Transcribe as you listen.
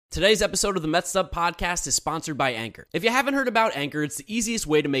Today's episode of the Mets Up Podcast is sponsored by Anchor. If you haven't heard about Anchor, it's the easiest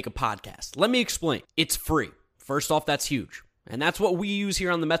way to make a podcast. Let me explain. It's free. First off, that's huge. And that's what we use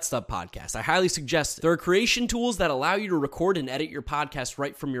here on the Mets Up Podcast. I highly suggest it. There are creation tools that allow you to record and edit your podcast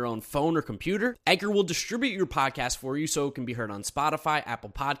right from your own phone or computer. Anchor will distribute your podcast for you so it can be heard on Spotify,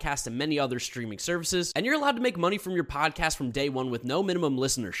 Apple Podcasts, and many other streaming services. And you're allowed to make money from your podcast from day one with no minimum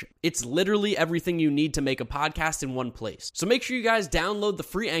listenership. It's literally everything you need to make a podcast in one place. So make sure you guys download the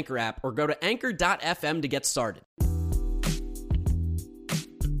free Anchor app or go to anchor.fm to get started.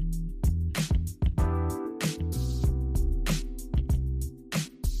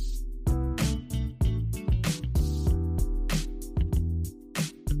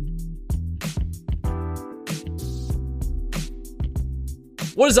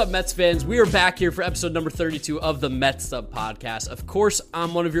 What is up, Mets fans? We are back here for episode number 32 of the Mets Up Podcast. Of course,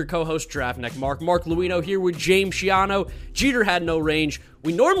 I'm one of your co-hosts, Draftneck Mark Luino, here with James Shiano. Jeter had no range.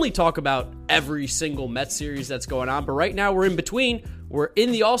 We normally talk about every single Mets series that's going on, but right now we're in between. We're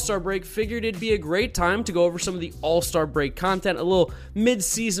in the All-Star break. Figured it'd be a great time to go over some of the All-Star break content, a little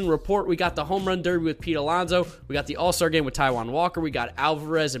mid-season report. We got the Home Run Derby with Pete Alonso. We got the All-Star game with Taijuan Walker. We got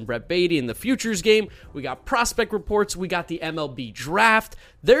Alvarez and Brett Baty in the Futures game. We got prospect reports. We got the MLB draft.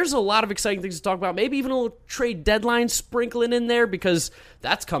 There's a lot of exciting things to talk about. Maybe even a little trade deadline sprinkling in there because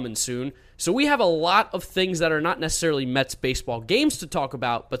that's coming soon. So we have a lot of things that are not necessarily Mets baseball games to talk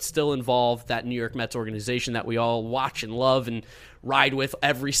about, but still involve that New York Mets organization that we all watch and love and ride with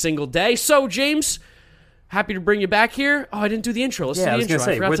every single day. So, James, happy to bring you back here. Oh, I didn't do the intro. Let's do the intro. I was going to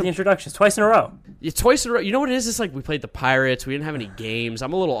say, where's the introductions? Twice in a row. Yeah, twice in a row. You know what it is? It's like we played the Pirates. We didn't have any games.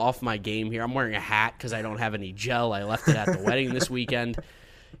 I'm a little off my game here. I'm wearing a hat because I don't have any gel. I left it at the wedding this weekend.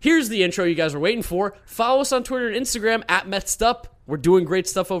 Here's the intro you guys were waiting for. Follow us on Twitter and Instagram at MetsUp. We're doing great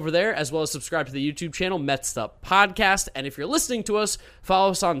stuff over there, as well as subscribe to the YouTube channel, Mets Up Podcast. And if you're listening to us,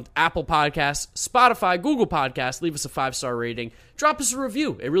 follow us on Apple Podcasts, Spotify, Google Podcasts. Leave us a 5-star rating. Drop us a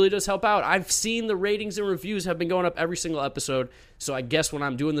review. It really does help out. I've seen the ratings and reviews have been going up every single episode. So I guess when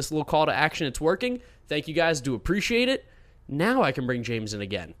I'm doing this little call to action, it's working. Thank you guys. Do appreciate it. Now I can bring James in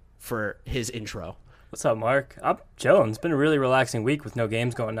again for his intro. What's up, Mark? I'm chilling. It's been a really relaxing week with no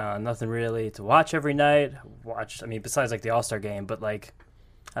games going on. Nothing really to watch every night. Besides like the All-Star game, but like,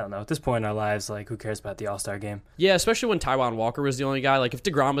 I don't know. At this point in our lives, like, who cares about the All-Star game? Yeah, especially when Taijuan Walker was the only guy. Like, if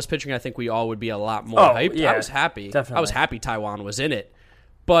DeGrom was pitching, I think we all would be a lot more hyped. Yeah, I was happy. Definitely. I was happy Taijuan was in it.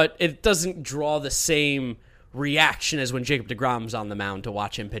 But it doesn't draw the same reaction as when Jacob DeGrom's on the mound to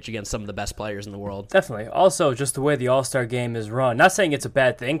watch him pitch against some of the best players in the world. Definitely. Also, just the way the All-Star game is run. Not saying it's a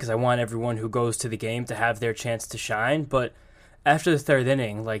bad thing, because I want everyone who goes to the game to have their chance to shine, but after the third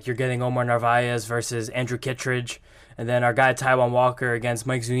inning, like, you're getting Omar Narvaez versus Andrew Kittredge, and then our guy Taijuan Walker against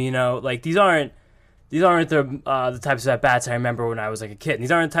Mike Zunino. Like, these aren't the types of at-bats I remember when I was like a kid.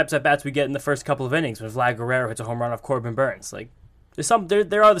 These aren't the types of at-bats we get in the first couple of innings when Vlad Guerrero hits a home run off Corbin Burns. Like,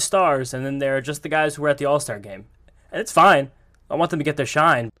 there are the stars, and then there are just the guys who were at the All-Star game. And it's fine. I want them to get their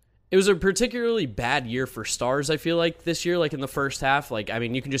shine. It was a particularly bad year for stars, I feel like, this year, like in the first half. Like, I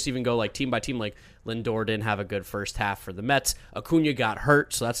mean, you can just even go like team by team. Like, Lindor didn't have a good first half for the Mets. Acuna got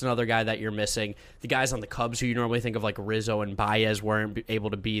hurt, so that's another guy that you're missing. The guys on the Cubs who you normally think of, like Rizzo and Baez, weren't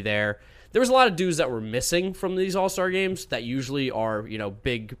able to be there. There was a lot of dudes that were missing from these All-Star games that usually are,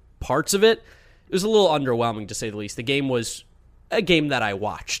 big parts of it. It was a little underwhelming, to say the least. The game was a game that I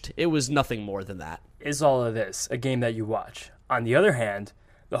watched. It was nothing more than that. Is all of this a game that you watch? On the other hand,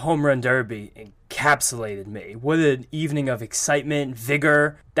 the Home Run Derby encapsulated me. What an evening of excitement,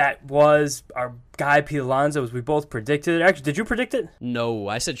 vigor that was. Our guy Pete Alonso, as we both predicted. Actually, did you predict it? No,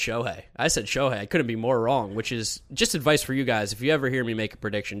 I said Shohei. I couldn't be more wrong, which is just advice for you guys. If you ever hear me make a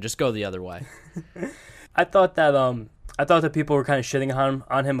prediction, just go the other way. I thought that people were kind of shitting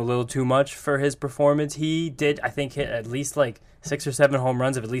on him a little too much for his performance. He did, I think, hit at least like 6 or 7 home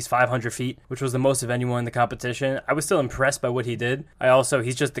runs of at least 500 feet, which was the most of anyone in the competition. I was still impressed by what he did.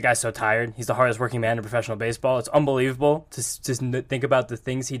 He's just the guy's so tired. He's the hardest working man in professional baseball. It's unbelievable to think about the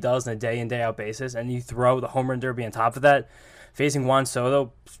things he does on a day in, day out basis, and you throw the Home Run Derby on top of that. Facing Juan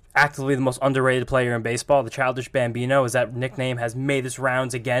Soto, actively the most underrated player in baseball, the Childish Bambino, as that nickname has made its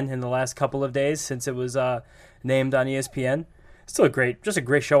rounds again in the last couple of days since it was named on ESPN. Still a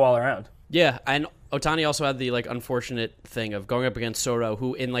great show all around. Yeah, and Ohtani also had the unfortunate thing of going up against Soto,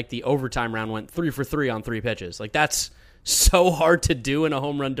 who in the overtime round went 3 for 3 on 3 pitches. That's so hard to do in a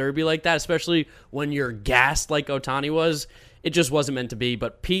home run derby like that, especially when you're gassed like Ohtani was. It just wasn't meant to be.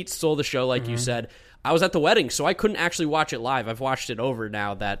 But Pete stole the show, like you said. I was at the wedding, so I couldn't actually watch it live. I've watched it over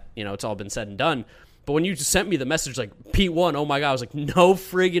now that it's all been said and done. But when you sent me the message Pete won, oh my God, I was like, no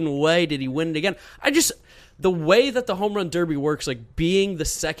friggin' way did he win it again. the way that the home run derby works, like being the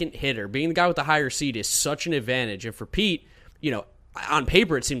second hitter, being the guy with the higher seed is such an advantage. And for Pete, on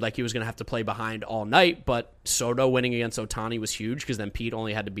paper, it seemed like he was going to have to play behind all night, but Soto winning against Ohtani was huge because then Pete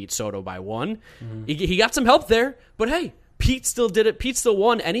only had to beat Soto by one. Mm-hmm. He got some help there, but hey, Pete still did it. Pete still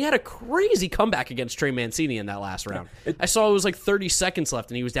won, and he had a crazy comeback against Trey Mancini in that last round. I saw it was like 30 seconds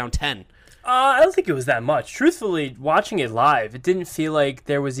left, and he was down 10. I don't think it was that much. Truthfully, watching it live, it didn't feel like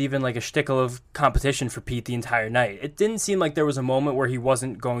there was even like a shtickle of competition for Pete the entire night. It didn't seem like there was a moment where he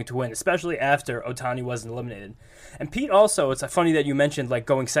wasn't going to win, especially after Ohtani wasn't eliminated. And Pete also, it's funny that you mentioned like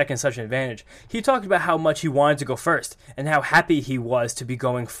going second is such an advantage. He talked about how much he wanted to go first and how happy he was to be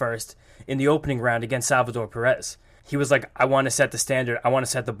going first in the opening round against Salvador Perez. He was like, I want to set the standard. I want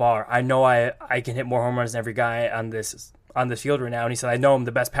to set the bar. I know I can hit more home runs than every guy on this field right now. And he said, I know I'm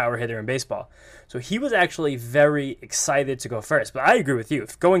the best power hitter in baseball. So he was actually very excited to go first. But I agree with you.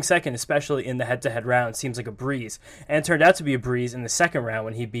 Going second, especially in the head-to-head round, seems like a breeze. And it turned out to be a breeze in the second round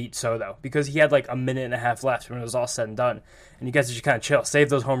when he beat Soto, because he had like a minute and a half left when it was all said and done. And you guys should kind of chill. Save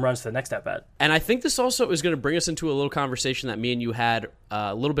those home runs for the next at-bat. And I think this also is going to bring us into a little conversation that me and you had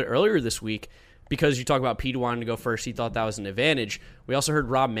a little bit earlier this week, because you talk about Pete wanting to go first. He thought that was an advantage. We also heard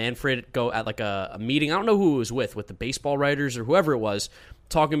Rob Manfred go at like a meeting. I don't know who it was with the baseball writers or whoever it was,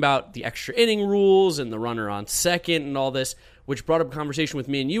 talking about the extra inning rules and the runner on second and all this, which brought up a conversation with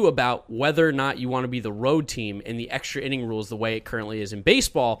me and you about whether or not you want to be the road team in the extra inning rules the way it currently is in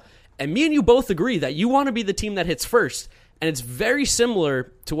baseball. And me and you both agree that you want to be the team that hits first. And it's very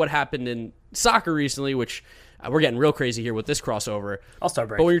similar to what happened in soccer recently, which we're getting real crazy here with this crossover. I'll start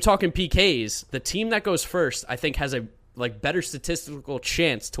break. But when you're talking PKs, the team that goes first, I think, has a better statistical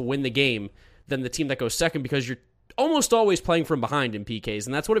chance to win the game than the team that goes second, because you're almost always playing from behind in PKs,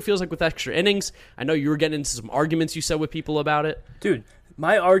 and that's what it feels like with extra innings. I know you were getting into some arguments you said with people about it. Dude,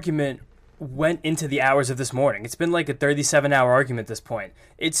 my argument went into the hours of this morning. It's been like a 37-hour argument at this point.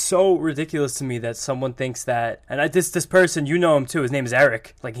 It's so ridiculous to me that someone thinks that, and this person, you know him too, his name is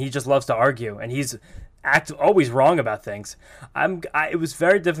Eric, like he just loves to argue, and he's always wrong about things. It was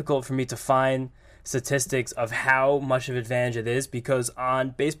very difficult for me to find statistics of how much of an advantage it is, because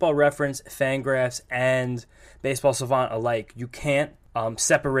on Baseball Reference, Fangraphs, and Baseball Savant alike, you can't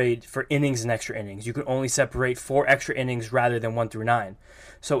separate for innings and extra innings. You can only separate for extra innings rather than 1 through 9.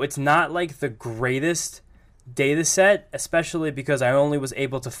 So it's not like the greatest data set, especially because I only was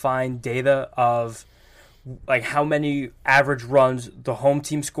able to find data of like how many average runs the home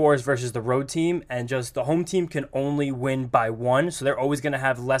team scores versus the road team, and just the home team can only win by 1, so they're always going to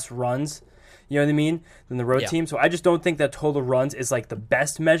have less runs, you know what I mean, than the road team. So I just don't think that total runs is like the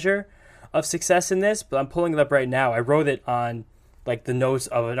best measure of success in this, but I'm pulling it up right now. I wrote it on like the notes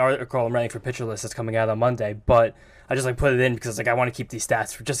of an article I'm writing for Pitcher List that's coming out on Monday, but I just like put it in because like I want to keep these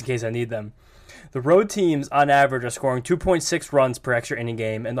stats for just in case I need them. The road teams on average are scoring 2.6 runs per extra inning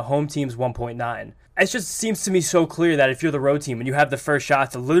game, and the home team's 1.9. It just seems to me so clear that if you're the road team and you have the first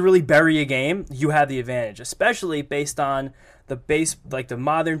shot to literally bury a game, you have the advantage, especially based on the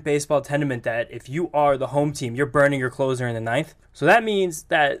modern baseball tenement that if you are the home team, you're burning your closer in the 9th. So that means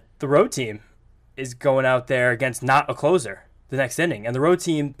that the road team is going out there against not a closer the next inning. And the road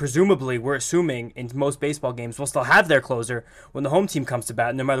team, presumably, we're assuming in most baseball games, will still have their closer when the home team comes to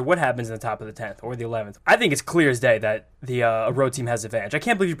bat, no matter what happens in the top of the 10th or the 11th. I think it's clear as day that the road team has advantage. I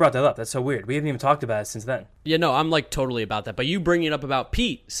can't believe you brought that up. That's so weird. We haven't even talked about it since then. Yeah, no, I'm like totally about that. But you bringing it up about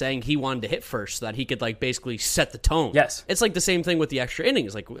Pete saying he wanted to hit first so that he could like basically set the tone. Yes. It's like the same thing with the extra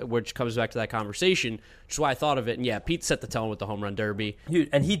innings, like which comes back to that conversation, which is why I thought of it. And yeah, Pete set the tone with the home run derby.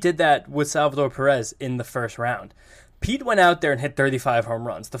 And he did that with Salvador Perez in the first round. Pete went out there and hit 35 home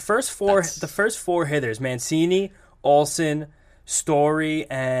runs. The first four hitters, Mancini, Olsen, Story,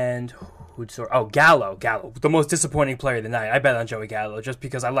 and Gallo. The most disappointing player of the night. I bet on Joey Gallo just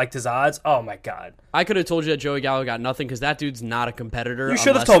because I liked his odds. Oh my God. I could have told you that Joey Gallo got nothing because that dude's not a competitor. You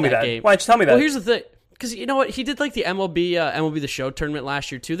should have told me that. Why didn't you tell me that? Well, here's the thing. Because you know what? He did like the MLB The Show tournament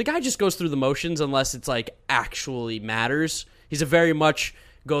last year too. The guy just goes through the motions unless it's like actually matters. He's a very much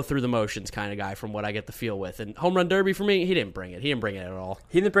go through the motions kind of guy from what I get the feel with. And home run derby for me, he didn't bring it. He didn't bring it at all.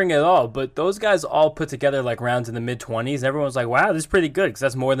 He didn't bring it at all, but those guys all put together like rounds in the mid-20s. And everyone's like, wow, this is pretty good because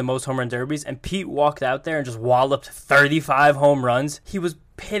that's more than most home run derbies. And Pete walked out there and just walloped 35 home runs. He was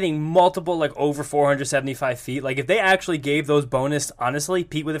hitting multiple like over 475 feet. Like if they actually gave those bonus, honestly,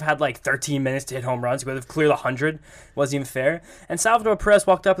 Pete would have had like 13 minutes to hit home runs. He would have cleared 100. Wasn't even fair. And Salvador Perez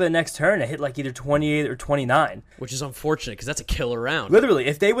walked up at the next turn and hit like either 28 or 29. Which is unfortunate because that's a killer round. Literally,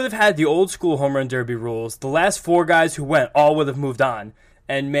 if they would have had the old school home run derby rules, the last 4 guys who went all would have moved on.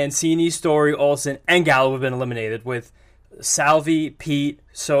 And Mancini, Story, Olsen, and Gallo would have been eliminated with Salvi, Pete,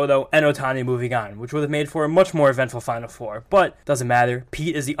 Soto, and Ohtani moving on, which would have made for a much more eventful Final Four. But doesn't matter.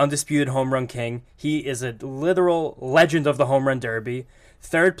 Pete is the undisputed home run king. He is a literal legend of the home run derby.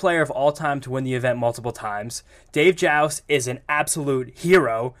 Third player of all time to win the event multiple times. Dave Joust is an absolute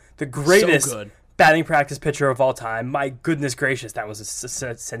hero. The greatest batting practice pitcher of all time. My goodness gracious, that was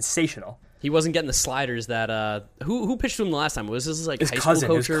sensational. He wasn't getting the sliders that who pitched to him the last time? Was this like his high cousin,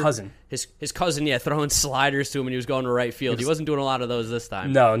 school coach? His cousin, yeah, throwing sliders to him when he was going to right field. He wasn't doing a lot of those this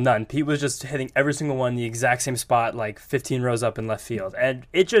time. No, none. Pete was just hitting every single one in the exact same spot, like 15 rows up in left field. And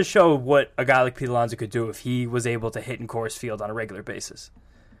it just showed what a guy like Pete Alonso could do if he was able to hit in Coors Field on a regular basis.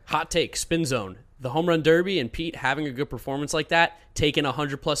 Hot take, spin zone. The home run derby and Pete having a good performance like that, taking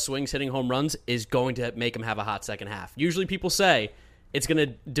 100+ swings, hitting home runs, is going to make him have a hot second half. Usually people say it's going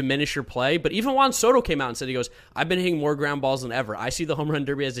to diminish your play, but even Juan Soto came out and said, he goes, I've been hitting more ground balls than ever. I see the home run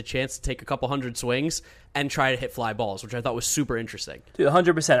derby as a chance to take a couple hundred swings and try to hit fly balls, which I thought was super interesting. Dude,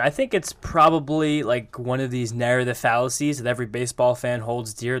 100%. I think it's probably like one of these narrative fallacies that every baseball fan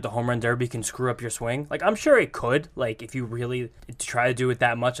holds dear. The home run derby can screw up your swing. Like, I'm sure it could. Like, if you really try to do it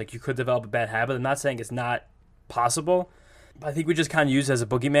that much, like, you could develop a bad habit. I'm not saying it's not possible. I think we just kind of use it as a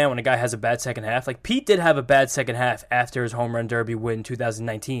boogeyman when a guy has a bad second half. Like, Pete did have a bad second half after his home run derby win in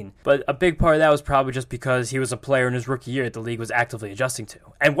 2019. But a big part of that was probably just because he was a player in his rookie year that the league was actively adjusting to.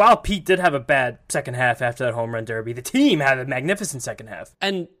 And while Pete did have a bad second half after that home run derby, the team had a magnificent second half.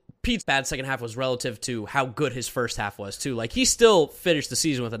 And Pete's bad second half was relative to how good his first half was, too. Like, he still finished the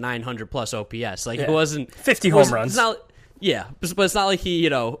season with a 900-plus OPS. Like, It wasn't 50 home runs. Yeah, but it's not like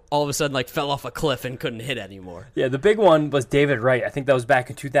he, all of a sudden, like, fell off a cliff and couldn't hit anymore. Yeah, the big one was David Wright. I think that was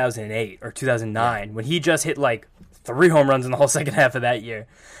back in 2008 or 2009 when he just hit, like, 3 home runs in the whole second half of that year.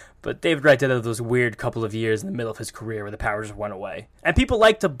 But David Wright did have those weird couple of years in the middle of his career where the power just went away. And people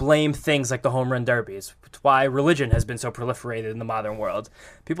like to blame things like the home run derbies. It's why religion has been so proliferated in the modern world.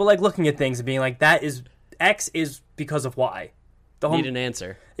 People like looking at things and being like, that is X is because of Y. Need an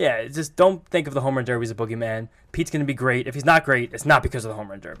answer. Yeah, just don't think of the home run derby as a boogeyman. Pete's going to be great. If he's not great, it's not because of the home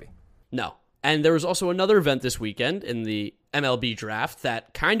run derby. No. And there was also another event this weekend in the MLB draft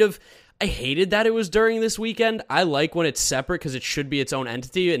that kind of, I hated that it was during this weekend. I like when it's separate because it should be its own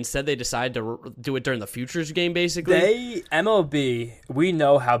entity. Instead, they decided to do it during the Futures game, basically. MLB, we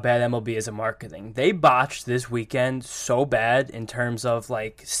know how bad MLB is at marketing. They botched this weekend so bad in terms of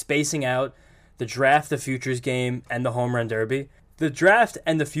like spacing out the draft, the Futures game, and the home run derby. The draft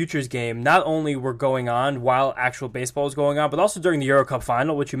and the Futures game not only were going on while actual baseball was going on, but also during the Euro Cup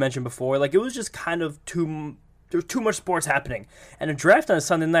final, which you mentioned before. Like, it was just kind of there was too much sports happening. And a draft on a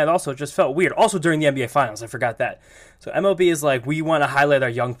Sunday night also just felt weird. Also during the NBA Finals, I forgot that. So MLB is like, we want to highlight our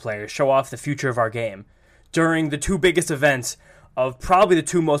young players, show off the future of our game during the 2 biggest events of probably the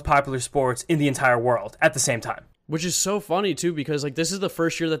 2 most popular sports in the entire world at the same time. Which is so funny, too, because, like, this is the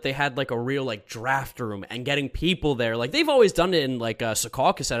first year that they had, like, a real, like, draft room and getting people there. Like, they've always done it in, like,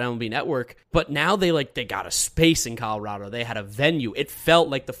 Secaucus at MLB Network, but now they got a space in Colorado. They had a venue. It felt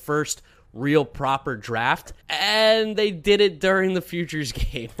like the first real proper draft, and they did it during the Futures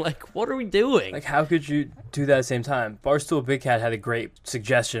game. Like, what are we doing? Like, how could you do that at the same time? Barstool Big Cat had a great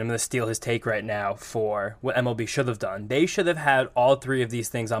suggestion. I'm going to steal his take right now for what MLB should have done. They should have had all 3 of these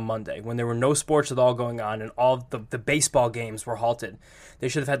things on Monday when there were no sports at all going on and all the baseball games were halted. They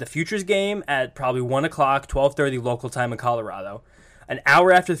should have had the Futures game at probably 1 o'clock, 12:30 local time in Colorado. An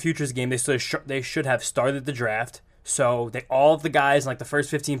hour after the Futures game, they should have started the draft. So all of the guys in like the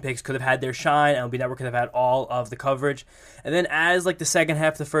first 15 picks could have had their shine. MLB Network could have had all of the coverage. And then as like the second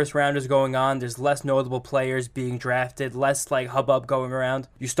half of the first round is going on, there's less notable players being drafted, less like hubbub going around.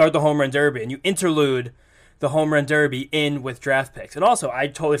 You start the home run derby and you interlude the home run derby in with draft picks. And also, I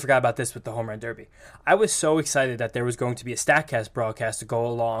totally forgot about this with the home run derby. I was so excited that there was going to be a StatCast broadcast to go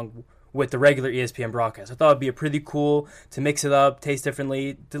along with the regular ESPN broadcast. I thought it'd be pretty cool to mix it up, taste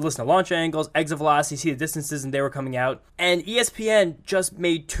differently, to listen to launch angles, exit velocity, see the distances and they were coming out. And ESPN just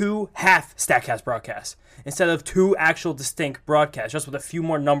made 2 half StatCast broadcasts instead of 2 actual distinct broadcasts, just with a few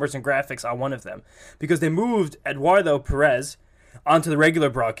more numbers and graphics on one of them. Because they moved Eduardo Perez onto the regular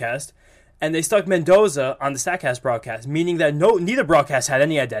broadcast, and they stuck Mendoza on the StatCast broadcast, meaning that neither broadcast had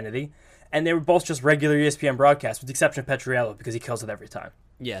any identity, and they were both just regular ESPN broadcasts, with the exception of Petriello, because he kills it every time.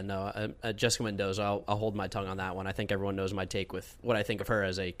 Yeah, no, Jessica Mendoza, I'll hold my tongue on that one. I think everyone knows my take with what I think of her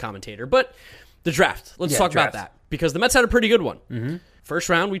as a commentator. But the draft, let's talk about that, because the Mets had a pretty good one. Mm-hmm. First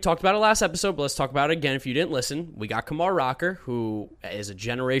round, we talked about it last episode, but let's talk about it again if you didn't listen. We got Kumar Rocker, who is a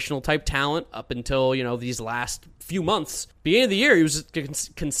generational type talent up until, these last few months. Beginning of the year, he was a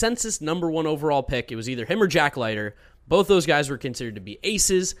consensus number 1 overall pick. It was either him or Jack Leiter. Both those guys were considered to be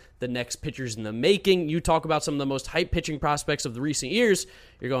aces, the next pitchers in the making. You talk about some of the most hype pitching prospects of the recent years.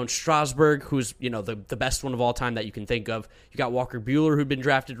 You're going Strasburg, who's, the best one of all time that you can think of. You got Walker Buehler, who'd been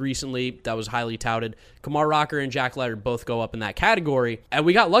drafted recently. That was highly touted. Kumar Rocker and Jack Leiter both go up in that category. And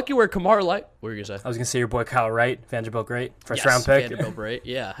we got lucky where Kumar Leiter... What were you going to say? I was going to say your boy Kyle Wright, Vanderbilt great. First round pick. Vanderbilt great,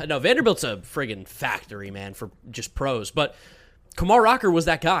 yeah. No, Vanderbilt's a friggin' factory, man, for just pros. But Kumar Rocker was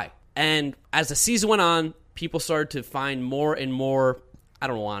that guy. And as the season went on, people started to find more and more, I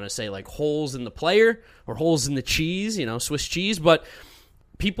don't want to say like holes in the player or holes in the cheese, Swiss cheese, but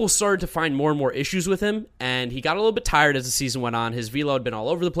people started to find more and more issues with him, and he got a little bit tired as the season went on. His velo had been all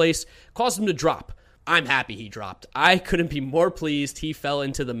over the place, caused him to drop. I'm happy he dropped. I couldn't be more pleased he fell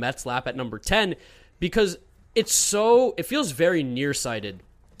into the Mets' lap at number 10 because it feels very nearsighted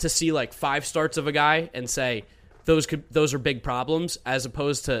to see like 5 starts of a guy and say, those are big problems, as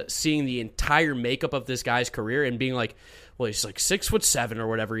opposed to seeing the entire makeup of this guy's career and being like, well, he's like 6'7" or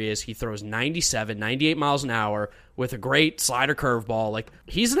whatever he is. He throws 97, 98 miles an hour with a great slider curveball. Like,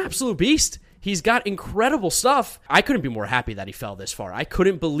 he's an absolute beast. He's got incredible stuff. I couldn't be more happy that he fell this far. I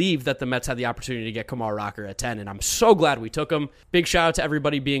couldn't believe that the Mets had the opportunity to get Kumar Rocker at 10, and I'm so glad we took him. Big shout out to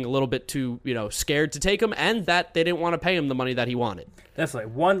everybody being a little bit too, scared to take him, and that they didn't want to pay him the money that he wanted.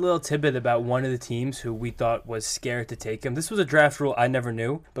 Definitely. One little tidbit about one of the teams who we thought was scared to take him. This was a draft rule I never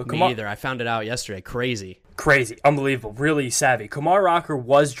knew. But Me either. I found it out yesterday. Crazy. Unbelievable. Really savvy. Kumar Rocker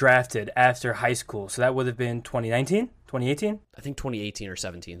was drafted after high school, so that would have been 2019? 2018? I think 2018 or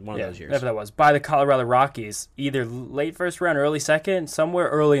 17, one of those years. Whatever that was. By the Colorado Rockies, either late first round, early second, somewhere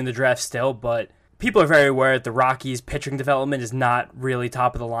early in the draft still, but people are very aware that the Rockies' pitching development is not really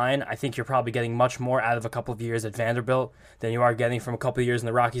top of the line. I think you're probably getting much more out of a couple of years at Vanderbilt than you are getting from a couple of years in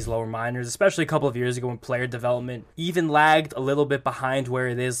the Rockies' lower minors, especially a couple of years ago when player development even lagged a little bit behind where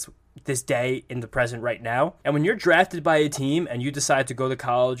it is this day in the present right now. And when you're drafted by a team and you decide to go to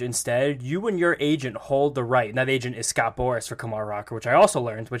college instead, you and your agent hold the right, and that agent is Scott Boras for Kumar Rocker, which I also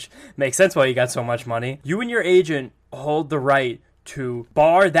learned, which makes sense why you got so much money. You and your agent hold the right to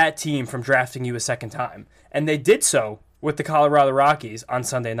bar that team from drafting you a second time. And they did so with the Colorado Rockies on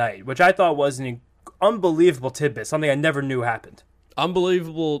Sunday night, which I thought was an unbelievable tidbit, something I never knew happened.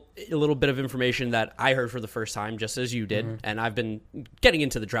 Unbelievable, a little bit of information that I heard for the first time, just as you did, and I've been getting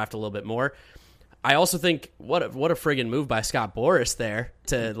into the draft a little bit more. I also think, what a friggin' move by Scott Boras there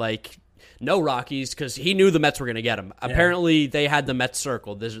to, no Rockies, because he knew the Mets were going to get him. Yeah. Apparently, they had the Mets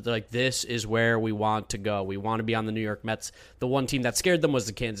circled. This is where we want to go. We want to be on the New York Mets. The one team that scared them was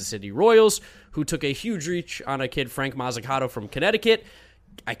the Kansas City Royals, who took a huge reach on a kid, Frank Mazzucato from Connecticut.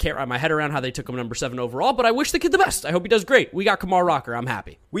 I can't wrap my head around how they took him number 7 overall, but I wish the kid the best. I hope he does great. We got Kumar Rocker. I'm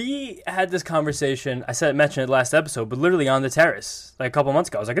happy. We had this conversation, mentioned it last episode, but literally on the terrace, like a couple months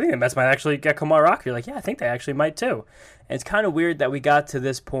ago. I was like, I think the Mets might actually get Kumar Rocker. You're like, yeah, I think they actually might too. And it's kind of weird that we got to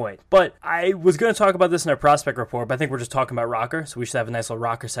this point. But I was going to talk about this in our prospect report, but I think we're just talking about Rocker, so we should have a nice little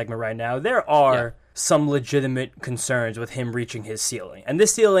Rocker segment right now. There are some legitimate concerns with him reaching his ceiling. And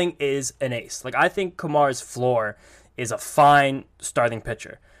this ceiling is an ace. I think Kumar's floor is a fine starting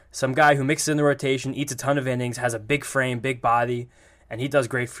pitcher. Some guy who mixes in the rotation, eats a ton of innings, has a big frame, big body, and he does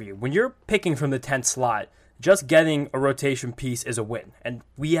great for you. When you're picking from the 10th slot, just getting a rotation piece is a win. And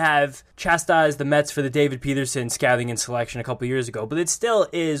we have chastised the Mets for the David Peterson scouting and selection a couple years ago, but it still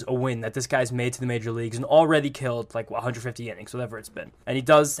is a win that this guy's made to the major leagues and already killed 150 innings, whatever it's been. And he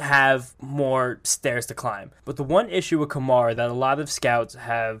does have more stairs to climb. But the one issue with Kumar that a lot of scouts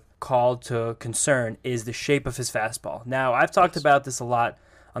have called to concern is the shape of his fastball. Now, I've talked about this a lot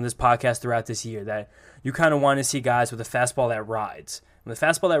on this podcast throughout this year, that you kind of want to see guys with a fastball that rides. And the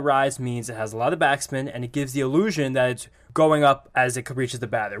fastball that rides means it has a lot of backspin, and it gives the illusion that it's going up as it reaches the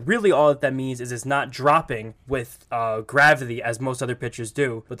batter. Really, all that means is it's not dropping with gravity as most other pitchers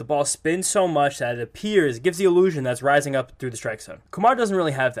do, but the ball spins so much that it gives the illusion that it's rising up through the strike zone. Kumar doesn't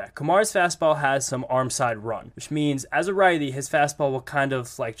really have that. Kumar's fastball has some arm side run, which means as a righty, his fastball will kind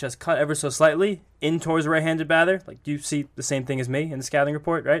of just cut ever so slightly in towards the right-handed batter. Do you see the same thing as me in the scouting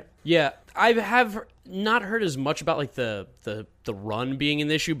report, right? Yeah, I have not heard as much about the run being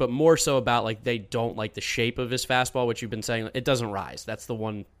an issue, but more so about they don't like the shape of his fastball, which you've been saying. It doesn't rise. That's the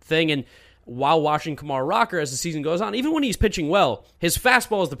one thing. And while watching Kumar Rocker as the season goes on, even when he's pitching well, his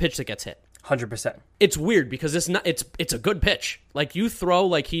fastball is the pitch that gets hit. 100%. It's weird because it's a good pitch. You throw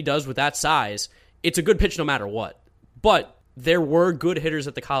like he does with that size, it's a good pitch no matter what. But there were good hitters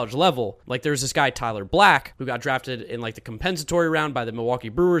at the college level. There's this guy, Tyler Black, who got drafted in the compensatory round by the Milwaukee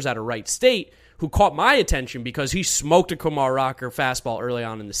Brewers out of Wright State, who caught my attention because he smoked a Kumar Rocker fastball early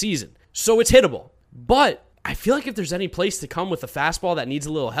on in the season. So it's hittable. But I feel like if there's any place to come with a fastball that needs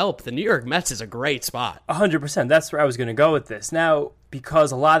a little help, the New York Mets is a great spot. 100%. That's where I was going to go with this. Now,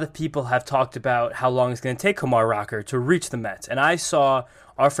 because a lot of people have talked about how long it's going to take Kumar Rocker to reach the Mets, and I saw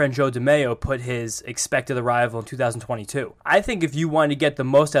our friend Joe DeMayo put his expected arrival in 2022. I think if you want to get the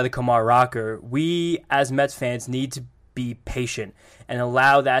most out of Kumar Rocker, we as Mets fans need to be patient and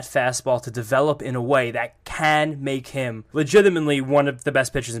allow that fastball to develop in a way that can make him legitimately one of the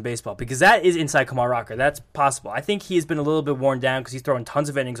best pitchers in baseball, because that is inside Kumar Rocker. That's possible. I think he's been a little bit worn down because he's thrown tons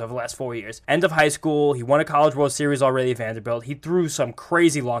of innings over the last 4 years. End of high school, he won a College World Series already at Vanderbilt. He threw some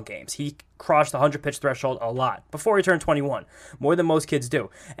crazy long games. He crossed the 100-pitch threshold a lot before he turned 21, more than most kids do.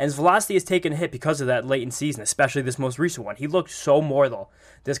 And his velocity has taken a hit because of that late in season, especially this most recent one. He looked so mortal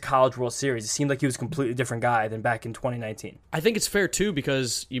this College World Series. It seemed like he was a completely different guy than back in 2019. I think it's fair, too,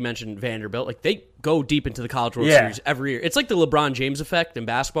 because you mentioned Vanderbilt. Like, they go deep into the College World Series every year. It's like the LeBron James effect in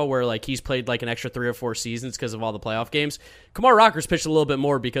basketball where, like, he's played, like, an extra 3 or 4 seasons because of all the playoff games. Kumar Rocker's pitched a little bit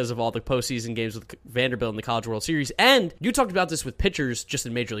more because of all the postseason games with Vanderbilt in the College World Series. And you talked about this with pitchers just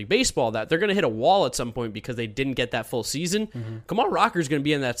in Major League Baseball, that they're going to hit a wall at some point because they didn't get that full season. Kumar Rocker's going to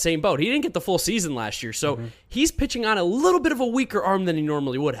be in that same boat. He didn't get the full season last year, so he's pitching on a little bit of a weaker arm than he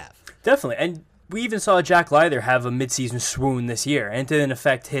normally would have. Definitely, and we even saw Jack Leiter have a midseason swoon this year, and it didn't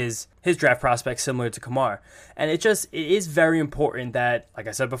affect his draft prospects similar to Kumar. And it is very important that, like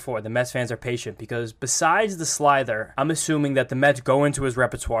I said before, the Mets fans are patient, because besides the slider, I'm assuming that the Mets go into his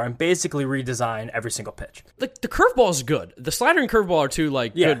repertoire and basically redesign every single pitch. Like, the curveball is good. The slider and curveball are two,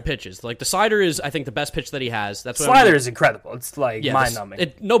 like, good pitches. Like, the slider is, I think, the best pitch that he has. That's what slider is incredible. It's, like,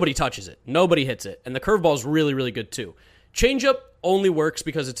 mind-numbing. Nobody touches it. Nobody hits it. And the curveball is really, really good, too. Changeup only works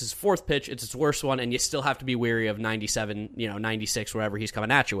because it's his 4th pitch, it's his worst one, and you still have to be wary of 97, 96, wherever he's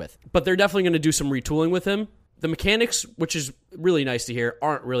coming at you with. But they're definitely going to do some retooling with him. The mechanics, which is really nice to hear,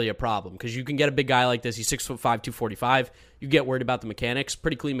 aren't really a problem, because you can get a big guy like this. He's 6'5", 245. You get worried about the mechanics.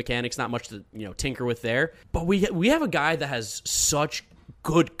 Pretty clean mechanics, not much to tinker with there. But we have a guy that has such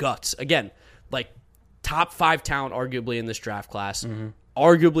good guts. Again, like top 5 talent arguably in this draft class.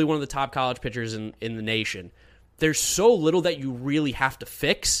 Arguably one of the top college pitchers in the nation. There's so little that you really have to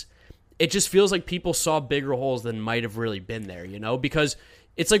fix. It just feels like people saw bigger holes than might have really been there, because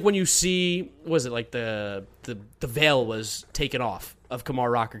it's like when you see, was it like the veil was taken off of Kumar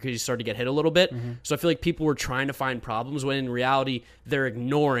Rocker because he started to get hit a little bit. So I feel like people were trying to find problems when in reality they're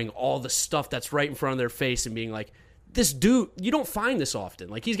ignoring all the stuff that's right in front of their face and being like, this dude, you don't find this often.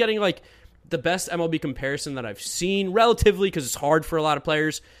 Like, he's getting like the best MLB comparison that I've seen relatively, because it's hard for a lot of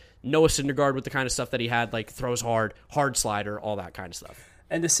players. Noah Syndergaard with the kind of stuff that he had, like throws hard slider, all that kind of stuff.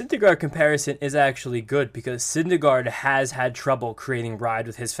 And the Syndergaard comparison is actually good, because Syndergaard has had trouble creating ride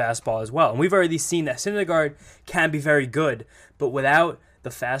with his fastball as well. And we've already seen that Syndergaard can be very good, but without the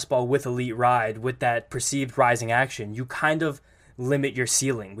fastball with elite ride, with that perceived rising action, you kind of limit your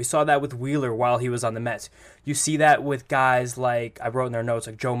ceiling. We saw that with Wheeler while he was on the Mets. You see that with guys like, I wrote in our notes,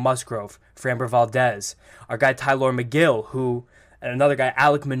 like Joe Musgrove, Framber Valdez, our guy Tyler McGill, and another guy,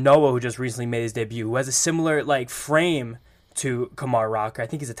 Alek Manoah, who just recently made his debut, who has a similar frame to Kumar Rocker. I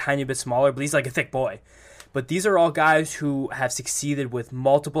think he's a tiny bit smaller, but he's like a thick boy. But these are all guys who have succeeded with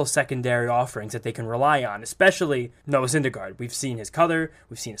multiple secondary offerings that they can rely on, especially Noah Syndergaard. We've seen his cutter,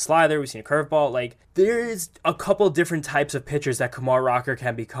 we've seen a slider, we've seen a curveball. There's a couple different types of pitchers that Kumar Rocker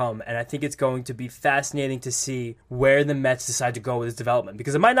can become, and I think it's going to be fascinating to see where the Mets decide to go with his development,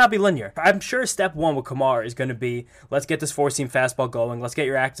 because it might not be linear. I'm sure step 1 with Kumar is going to be, let's get this 4-seam fastball going, let's get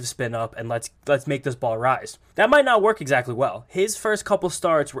your active spin up, and let's make this ball rise. That might not work exactly well. His first couple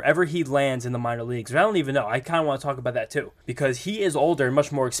starts, wherever he lands in the minor leagues, I don't even know. I kind of want to talk about that too, because he is older and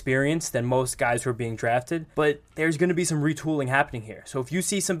much more experienced than most guys who are being drafted, but there's going to be some retooling happening here. So if you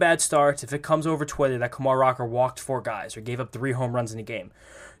see some bad starts, if it comes over Twitter that Kumar Rocker walked 4 guys or gave up 3 home runs in a game,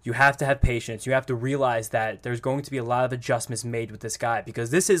 you have to have patience. You have to realize that there's going to be a lot of adjustments made with this guy,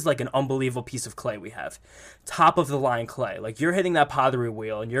 because this is like an unbelievable piece of clay we have. Top of the line clay. You're hitting that pottery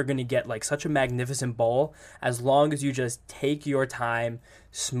wheel and you're going to get such a magnificent bowl as long as you just take your time,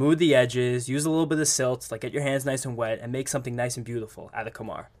 smooth the edges, use a little bit of silt, get your hands nice and wet, and make something nice and beautiful out of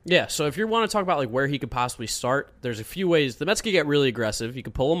Kumar. Yeah, so if you want to talk about where he could possibly start, there's a few ways. The Mets could get really aggressive. You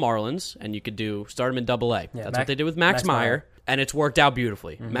could pull a Marlins, and you could start him in Double-A. Yeah, that's what they did with Max Meyer, and it's worked out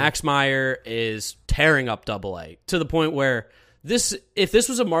beautifully. Max Meyer is tearing up Double-A to the point where if this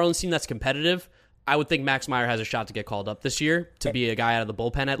was a Marlins team that's competitive, I would think Max Meyer has a shot to get called up this year, to be a guy out of the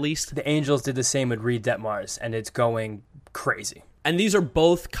bullpen at least. The Angels did the same with Reed Detmers, and it's going crazy. And these are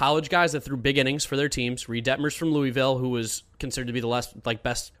both college guys that threw big innings for their teams. Reed Detmers from Louisville, who was considered to be the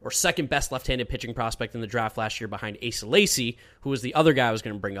best or second best left-handed pitching prospect in the draft last year behind Asa Lacy, who was the other guy I was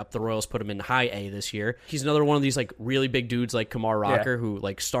going to bring up. The Royals put him in high A this year. He's another one of these like really big dudes like Kumar Rocker who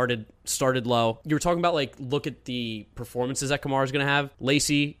like started low. You were talking about like look at the performances that Kumar is going to have.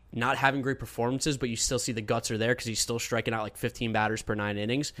 Lacy not having great performances, but you still see the guts are there because he's still striking out like 15 batters per 9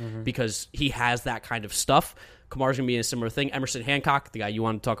 innings because he has that kind of stuff. Kamar's going to be a similar thing. Emerson Hancock, the guy you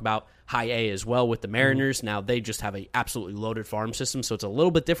want to talk about, high A as well with the Mariners. Now, they just have a absolutely loaded farm system, so it's a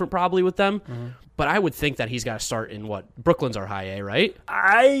little bit different probably with them. But I would think that he's got to start in what? Brooklyn's our high A, right?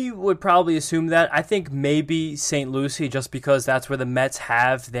 I would probably assume that. I think maybe St. Lucie, just because that's where the Mets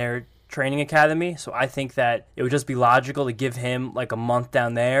have their training academy. So I think that it would just be logical to give him like a month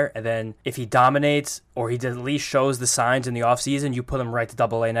down there, and then if he dominates or he at least shows the signs in the offseason, you put him right to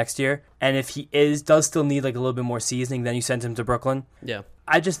Double-A next year. And if he does still need like a little bit more seasoning, then you send him to Brooklyn. Yeah.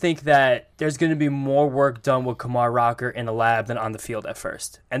 I just think that there's going to be more work done with Kumar Rocker in the lab than on the field at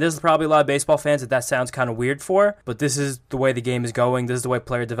first. And there's probably a lot of baseball fans that sounds kind of weird for, but this is the way the game is going. This is the way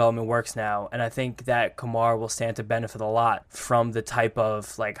player development works now. And I think that Kumar will stand to benefit a lot from the type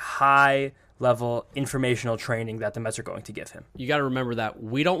of like high level informational training that the Mets are going to give him. You got to remember that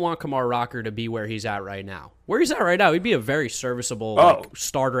we don't want Kumar Rocker to be where he's at right now. Where he's at right now, he'd be a very serviceable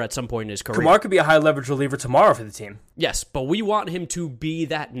starter at some point in his career. Kumar could be a high leverage reliever tomorrow for the team. Yes, but we want him to be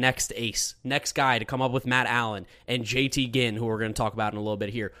that next ace, next guy to come up with Matt Allen and JT Ginn, who we're going to talk about in a little bit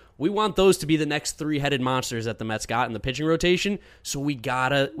here. We want those to be the next three-headed monsters that the Mets got in the pitching rotation, so we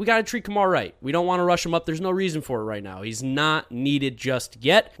gotta treat Kumar right. We don't want to rush him up. There's no reason for it right now. He's not needed just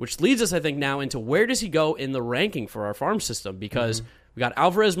yet, which leads us, I think, now into where does he go in the ranking for our farm system, because we got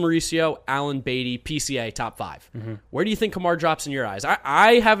Alvarez, Mauricio, Allen, Beatty, PCA, top 5. Where do you think Kumar drops in your eyes?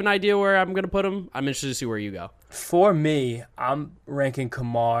 I have an idea where I'm going to put him. I'm interested to see where you go. For me, I'm ranking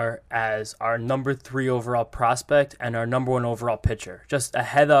Kumar as our number 3 overall prospect and our number 1 overall pitcher, just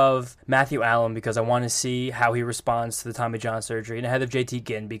ahead of Matthew Allen because I want to see how he responds to the Tommy John surgery, and ahead of JT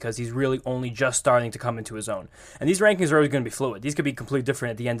Ginn because he's really only just starting to come into his own. And these rankings are always going to be fluid. These could be completely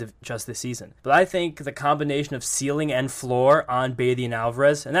different at the end of just this season. But I think the combination of ceiling and floor on Beatty and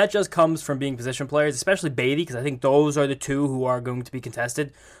Alvarez, and that just comes from being position players, especially Beatty, because I think those are the two who are going to be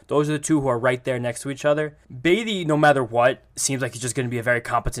contested. Those are the two who are right there next to each other. Beatty, no matter what, seems like he's just going to be a very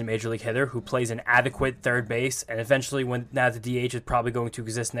competent major league hitter who plays an adequate third base, and eventually when now the DH is probably going to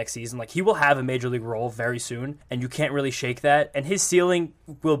exist next season, like he will have a major league role very soon, and you can't really shake that. And his ceiling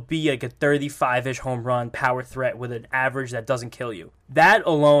will be like a 35-ish home run power threat with an average that doesn't kill you. That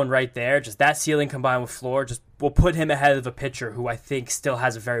alone right there, just that ceiling combined with floor, just will put him ahead of a pitcher who I think still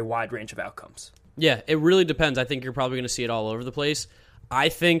has a very wide range of outcomes. Yeah, it really depends. I think you're probably going to see it all over the place. I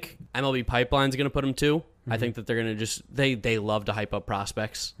think MLB Pipeline's going to put him 2. I think that they're going to just, they love to hype up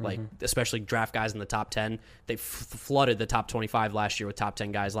prospects, like especially draft guys in the top 10. They flooded the top 25 last year with top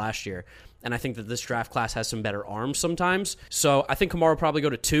 10 guys last year. And I think that this draft class has some better arms sometimes. So I think Kumar will probably go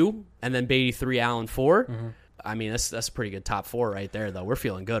to 2, and then Beatty 3, Allen 4. I mean, that's a pretty good top 4 right there, though. We're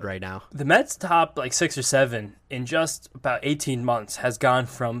feeling good right now. The Mets' top, 6 or 7 in just about 18 months has gone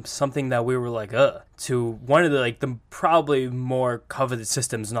from something that we were like, to one of the probably more coveted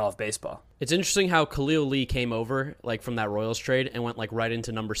systems in all of baseball. It's interesting how Khalil Lee came over, from that Royals trade and went, right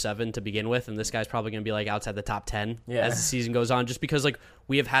into number 7 to begin with, and this guy's probably going to be, outside the top 10 as the season goes on, just because,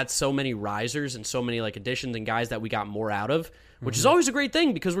 we have had so many risers and so many, additions and guys that we got more out of, which is always a great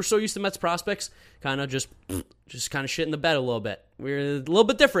thing because we're so used to Mets prospects kind of just kind of shit in the bed a little bit. We're a little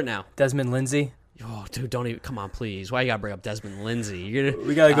bit different now. Desmond Lindsay. Oh, dude, don't even, come on, please. Why you got to bring up Desmond Lindsay?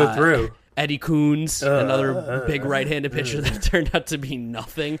 We got to go through. Eddie Coons, another big right-handed pitcher that turned out to be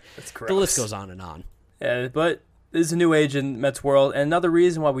nothing. That's gross. The list goes on and on. Yeah, but this is a new age in Mets world, and another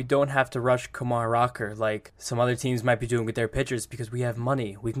reason why we don't have to rush Kumar Rocker like some other teams might be doing with their pitchers, because we have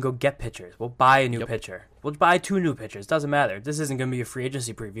money. We can go get pitchers. We'll buy a new pitcher. We'll buy 2 new pitchers. Doesn't matter. This isn't going to be a free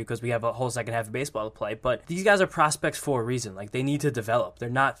agency preview because we have a whole second half of baseball to play. But these guys are prospects for a reason. They need to develop. They're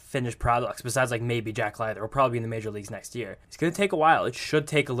not finished products. Besides, maybe Jack Leiter will probably be in the major leagues next year. It's going to take a while. It should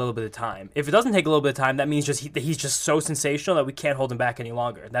take a little bit of time. If it doesn't take a little bit of time, that means he's just so sensational that we can't hold him back any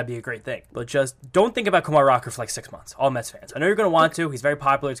longer. That'd be a great thing. But just don't think about Kumar Rocker for 6 months. All Mets fans. I know you're going to want to. He's very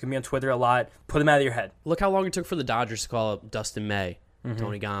popular. It's going to be on Twitter a lot. Put him out of your head. Look how long it took for the Dodgers to call up Dustin May.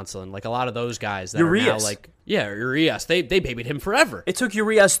 Tony Gonsolin, like a lot of those guys that Urias. are now like, Urias. They babied him forever. It took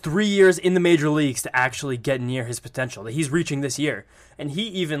Urias 3 years in the major leagues to actually get near his potential that he's reaching this year. And he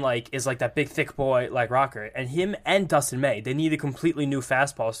even is that big thick boy like Rocker. And him and Dustin May, they needed completely new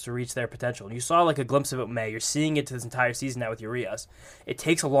fastballs to reach their potential. And you saw a glimpse of it with May. You're seeing it this entire season now with Urias. It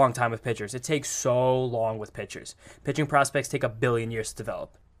takes a long time with pitchers. It takes so long with pitchers. Pitching prospects take a billion years to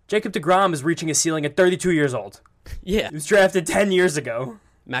develop. Jacob deGrom is reaching his ceiling at 32 years old. Yeah. He was drafted 10 years ago.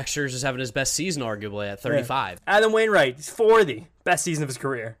 Max Scherzer's having his best season, arguably, at 35. Yeah. Adam Wainwright, he's 40. Best season of his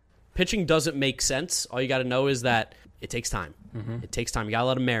career. Pitching doesn't make sense. All you got to know is that it takes time. It takes time. You got to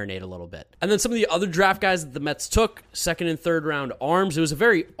let them marinate a little bit. And then some of the other draft guys that the Mets took, second and third round arms. It was a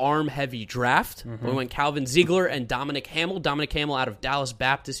very arm-heavy draft. We went Calvin Ziegler and Dominic Hamill. Dominic Hamill out of Dallas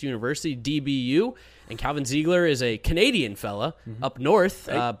Baptist University, DBU. And Calvin Ziegler is a Canadian fella up north,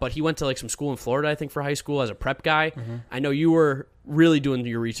 but he went to some school in Florida, I think, for high school as a prep guy. I know you were really doing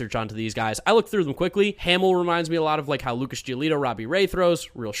your research onto these guys. I looked through them quickly. Hamill reminds me a lot of how Lucas Giolito, Robbie Ray throws,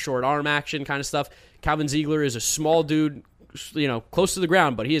 real short arm action kind of stuff. Calvin Ziegler is a small dude, close to the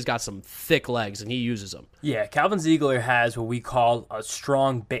ground, but he has got some thick legs, and he uses them. Yeah, Calvin Ziegler has what we call a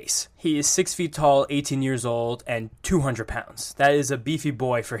strong base. He is 6 feet tall, 18 years old, and 200 pounds. That is a beefy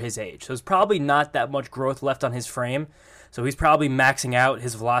boy for his age. So there's probably not that much growth left on his frame. So he's probably maxing out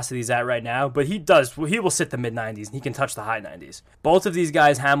his velocities at right now, but he will sit the mid-90s, and he can touch the high 90s. Both of these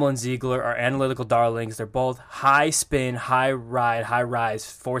guys, Hamill and Ziegler, are analytical darlings. They're both high spin, high ride, high rise,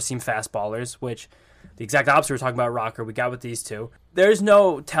 four-seam fastballers, which the exact opposite we're talking about Rocker, we got with these two. There's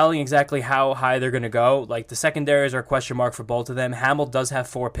no telling exactly how high they're going to go. The secondaries are a question mark for both of them. Hamill does have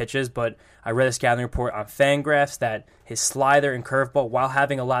 4 pitches, but I read a scouting report on Fangraphs that his slider and curveball, while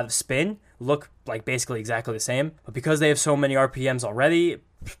having a lot of spin, look basically exactly the same. But because they have so many RPMs already,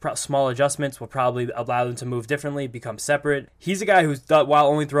 small adjustments will probably allow them to move differently, become separate. He's a guy who's, while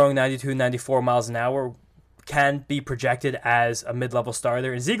only throwing 92, 94 miles an hour, can be projected as a mid-level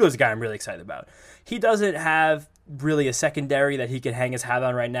starter. And Ziegler's a guy I'm really excited about. He doesn't have really a secondary that he can hang his hat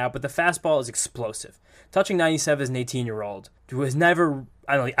on right now, but the fastball is explosive. Touching 97 as an 18-year-old who has never,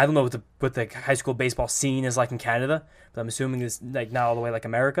 I don't know what the high school baseball scene is like in Canada, but I'm assuming it's not all the way like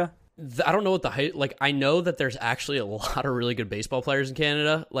America. I don't know what I know that there's actually a lot of really good baseball players in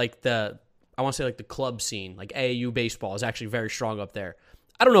Canada. I want to say the club scene, AAU baseball is actually very strong up there.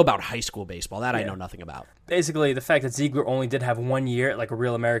 I don't know about high school baseball. That I know nothing about. Basically, the fact that Ziegler only did have 1 year at a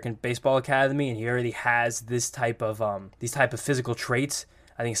real American baseball academy, and he already has these type of physical traits,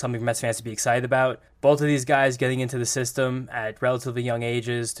 I think something Mets fans to be excited about. Both of these guys getting into the system at relatively young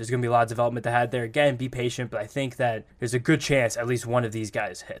ages. There's going to be a lot of development to have there. Again, be patient, but I think that there's a good chance at least one of these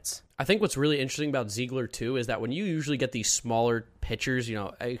guys hits. I think what's really interesting about Ziegler, too, is that when you usually get these smaller pitchers,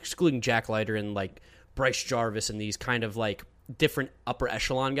 excluding Jack Leiter and Bryce Jarvis and these kind of different upper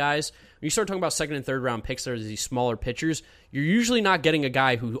echelon guys, when you start talking about second and third round picks that are these smaller pitchers, you're usually not getting a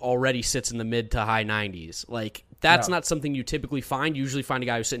guy who already sits in the mid to high 90s. That's not something you typically find. You usually find a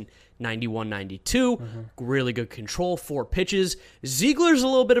guy who's sitting 91, 92, really good control, 4 pitches. Ziegler's a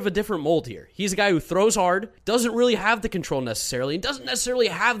little bit of a different mold here. He's a guy who throws hard, doesn't really have the control necessarily, and doesn't necessarily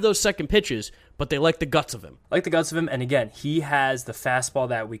have those second pitches, but they like the guts of him. And again, he has the fastball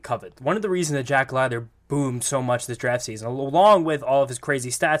that we covet. One of the reasons that Jack Leiter boomed so much this draft season, along with all of his crazy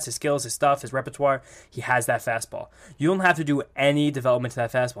stats, his skills, his stuff, his repertoire, he has that fastball. You don't have to do any development to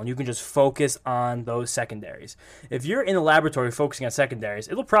that fastball, and you can just focus on those secondaries. If you're in a laboratory focusing on secondaries,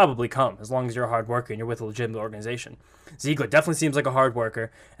 it'll probably come as long as you're a hard worker and you're with a legitimate organization. Ziegler definitely seems like a hard worker,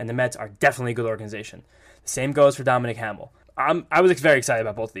 and the Mets are definitely a good organization. The same goes for Dominic Hamill. I was very excited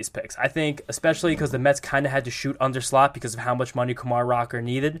about both of these picks. I think, especially because the Mets kind of had to shoot under slot because of how much money Kumar Rocker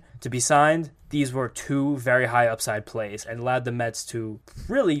needed to be signed, these were 2 very high upside plays and allowed the Mets to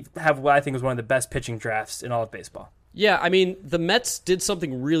really have what I think was one of the best pitching drafts in all of baseball. Yeah, the Mets did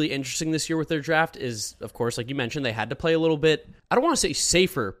something really interesting this year with their draft is, of course, like you mentioned, they had to play a little bit, I don't want to say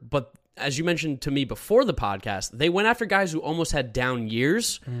safer, but as you mentioned to me before the podcast, they went after guys who almost had down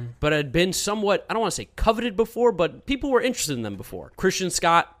years, but had been somewhat, I don't want to say coveted before, but people were interested in them before. Christian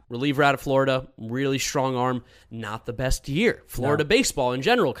Scott, reliever out of Florida, really strong arm, not the best year. Florida baseball in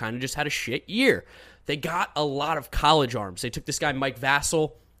general kind of just had a shit year. They got a lot of college arms. They took this guy, Mike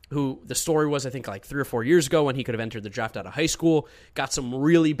Vassell, who the story was, I think, 3 or 4 years ago when he could have entered the draft out of high school, got some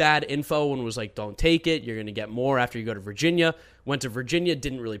really bad info and was like, don't take it. You're going to get more after you go to Virginia. Went to Virginia,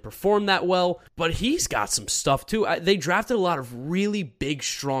 didn't really perform that well, but he's got some stuff too. They drafted a lot of really big,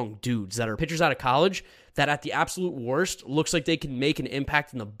 strong dudes that are pitchers out of college that at the absolute worst looks like they can make an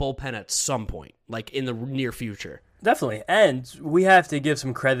impact in the bullpen at some point, in the near future. Definitely, and we have to give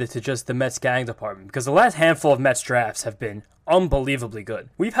some credit to just the Mets scouting department because the last handful of Mets drafts have been unbelievably good.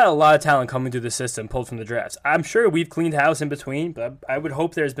 We've had a lot of talent coming through the system pulled from the drafts. I'm sure we've cleaned house in between, but I would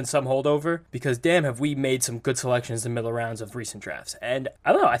hope there's been some holdover because damn have we made some good selections in the middle rounds of recent drafts. And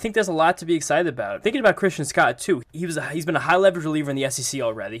I don't know, I think there's a lot to be excited about. Thinking about Christian Scott too, he's been a high leverage reliever in the SEC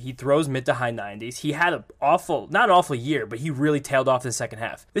already. He throws mid to high 90s. He had not an awful year, but he really tailed off in the second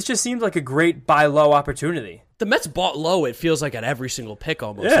half. This just seems like a great buy low opportunity. The Mets bought low, it feels like, at every single pick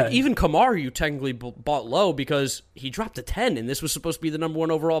almost. Yeah. Like, even Kamaru, you technically bought low because he dropped to 10, and this was supposed to be the number one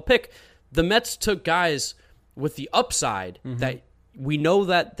overall pick. The Mets took guys with the upside that we know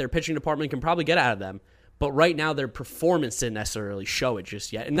that their pitching department can probably get out of them, but right now their performance didn't necessarily show it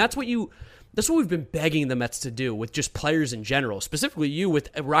just yet. And that's what we've been begging the Mets to do with just players in general, specifically you with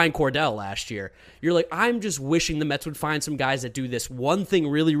Ryan Cordell last year. You're like, I'm just wishing the Mets would find some guys that do this one thing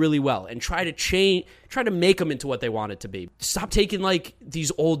really, really well and try to make them into what they want it to be. Stop taking like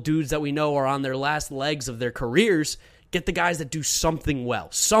these old dudes that we know are on their last legs of their careers. Get the guys that do something well,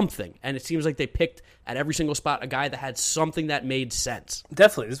 something. And it seems like they picked at every single spot a guy that had something that made sense.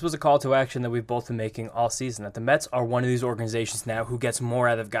 Definitely. This was a call to action that we've both been making all season, that the Mets are one of these organizations now who gets more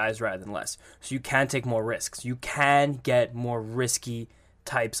out of guys rather than less. So you can take more risks. You can get more risky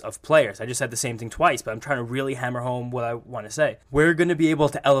types of players. I just said the same thing twice, but I'm trying to really hammer home what I want to say. We're going to be able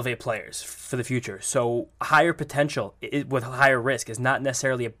to elevate players for the future. So higher potential with higher risk is not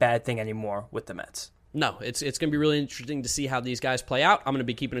necessarily a bad thing anymore with the Mets. No, it's going to be really interesting to see how these guys play out. I'm going to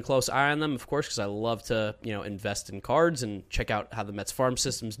be keeping a close eye on them, of course, because I love to, invest in cards and check out how the Mets farm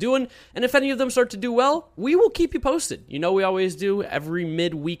system's doing. And if any of them start to do well, we will keep you posted. We always do. Every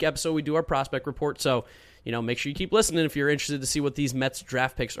midweek episode, we do our prospect report. So, make sure you keep listening if you're interested to see what these Mets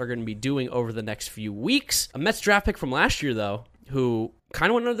draft picks are going to be doing over the next few weeks. A Mets draft pick from last year, though, who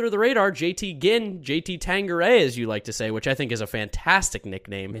kind of went under the radar, JT Ginn, JT Tangeray, as you like to say, which I think is a fantastic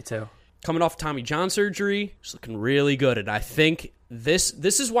nickname. Me too. Coming off Tommy John surgery, he's looking really good. And I think this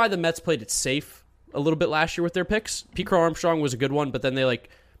is why the Mets played it safe a little bit last year with their picks. Pete Crow Armstrong was a good one, but then they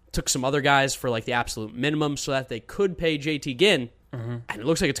took some other guys for the absolute minimum so that they could pay JT Ginn. And it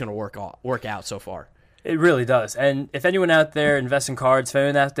looks like it's going to work out so far. It really does. And if anyone out there invests in cards, if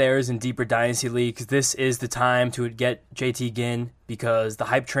anyone out there is in deeper dynasty leagues, this is the time to get JT Ginn because the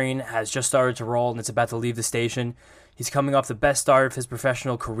hype train has just started to roll and it's about to leave the station. He's coming off the best start of his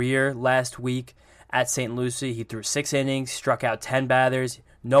professional career last week at St. Lucie. He threw 6 innings, struck out 10 batters,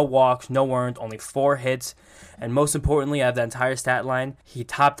 no walks, no earned, only 4 hits. And most importantly, out of that entire stat line, he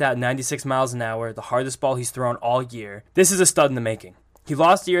topped out 96 miles an hour, the hardest ball he's thrown all year. This is a stud in the making. He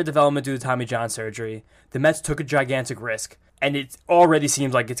lost a year of development due to Tommy John surgery. The Mets took a gigantic risk, and it already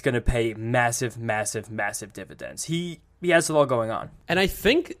seems like it's going to pay massive, massive, massive dividends. He has it all going on. And I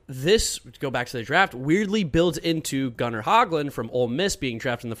think this, to go back to the draft, weirdly builds into Gunnar Hoglund from Ole Miss being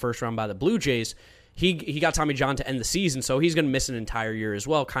drafted in the first round by the Blue Jays. He got Tommy John to end the season, so he's going to miss an entire year as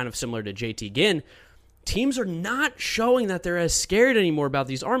well, kind of similar to JT Ginn. Teams are not showing that they're as scared anymore about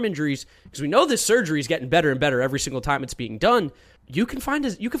these arm injuries because we know this surgery is getting better and better every single time it's being done. You can find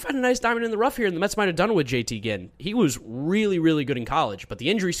a nice diamond in the rough here, and the Mets might have done it with JT Ginn. He was really, really good in college, but the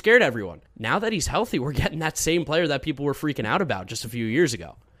injury scared everyone. Now that he's healthy, we're getting that same player that people were freaking out about just a few years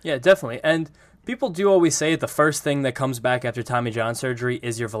ago. Yeah, definitely. And people do always say the first thing that comes back after Tommy John surgery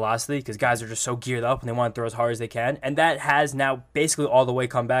is your velocity because guys are just so geared up and they want to throw as hard as they can. And that has now basically all the way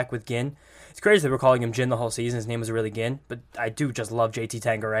come back with Ginn. It's crazy that we're calling him Ginn the whole season. His name was really Ginn, but I do just love JT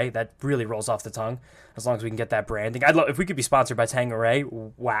Tangeray. That really rolls off the tongue as long as we can get that branding. I'd love if we could be sponsored by Tangeray.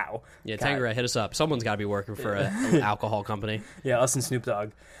 Wow. Yeah, God. Tangeray, hit us up. Someone's got to be working for an alcohol company. Yeah, us and Snoop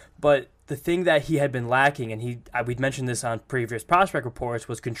Dogg. But the thing that he had been lacking, and we'd mentioned this on previous prospect reports,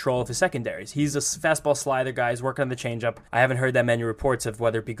 was control of his secondaries. He's a fastball slider guy. He's working on the changeup. I haven't heard that many reports of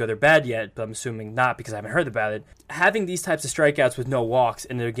whether it be good or bad yet, but I'm assuming not because I haven't heard about it. Having these types of strikeouts with no walks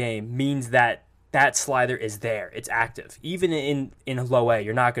in their game means that slider is there. It's active. Even in low A,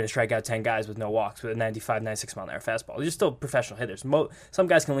 you're not going to strike out 10 guys with no walks with a 95, 96 mile an hour fastball. You're still professional hitters. Some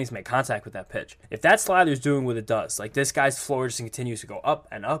guys can at least make contact with that pitch. If that slider is doing what it does, like this guy's floor just continues to go up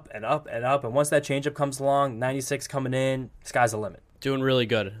and up and up and up, and once that changeup comes along, 96 coming in, sky's the limit. Doing really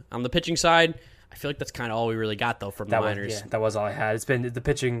good. On the pitching side, I feel like that's kind of all we really got, though, from the minors. That was all I had. It's been the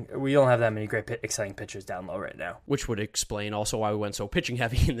pitching. We don't have that many great, exciting pitchers down low right now. Which would explain also why we went so pitching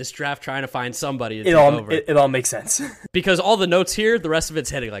heavy in this draft, trying to find somebody to take over. It all makes sense. Because all the notes here, the rest of it's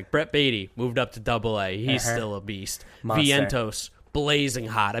hitting. Like Brett Beatty moved up to Double-A. He's still a beast. Monster. Vientos, blazing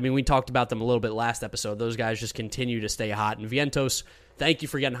hot. I mean, we talked about them a little bit last episode. Those guys just continue to stay hot. And Vientos, thank you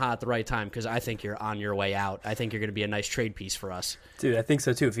for getting hot at the right time because I think you're on your way out. I think you're going to be a nice trade piece for us. Dude, I think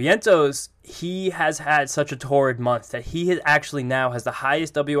so too. Vientos, he has had such a torrid month that he actually now has the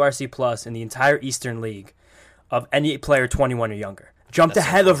highest WRC plus in the entire Eastern League of any player 21 or younger. Jumped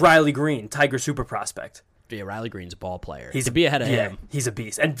ahead of Riley Green, Tiger super prospect. Yeah, Riley Green's a ball player. He's to be ahead of him. He's a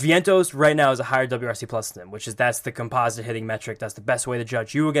beast. And Vientos right now is a higher WRC plus than him, that's the composite hitting metric. That's the best way to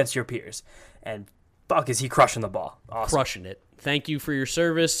judge you against your peers. And fuck, is he crushing the ball. Awesome. Crushing it. Thank you for your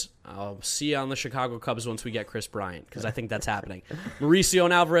service. I'll see you on the Chicago Cubs once we get Chris Bryant, because I think that's happening. Mauricio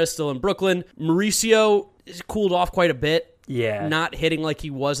and Alvarez still in Brooklyn. Mauricio is cooled off quite a bit. Yeah. Not hitting like he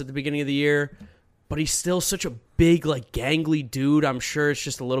was at the beginning of the year, but he's still such a big, like, gangly dude. I'm sure it's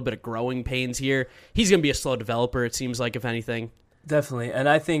just a little bit of growing pains here. He's going to be a slow developer, it seems like, if anything. Definitely. And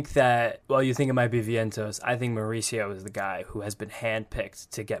I think that, well, you think it might be Vientos. I think Mauricio is the guy who has been handpicked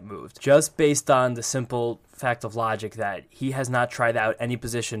to get moved. Just based on the simple fact of logic that he has not tried out any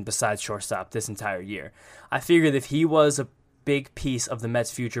position besides shortstop this entire year. I figured if he was a big piece of the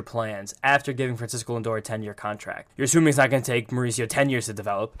Mets' future plans after giving Francisco Lindor a 10-year contract, you're assuming it's not going to take Mauricio 10 years to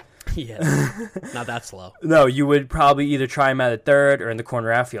develop. Yeah, not that slow. No, you would probably either try him at third or in the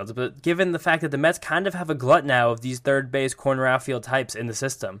corner outfield. But given the fact that the Mets kind of have a glut now of these third base corner outfield types in the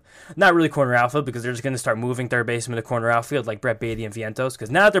system, not really corner outfield because they're just going to start moving third baseman to corner outfield like Brett Beatty and Vientos, because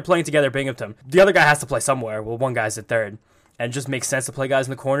now that they're playing together at Binghamton, the other guy has to play somewhere. Well, one guy's at third. And it just makes sense to play guys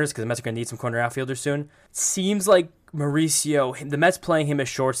in the corners because the Mets are going to need some corner outfielders soon. It seems like Mauricio, the Mets playing him as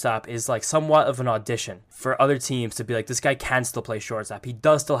shortstop is like somewhat of an audition for other teams to be like, this guy can still play shortstop. He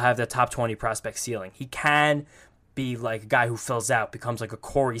does still have that top 20 prospect ceiling. He can be like a guy who fills out, becomes like a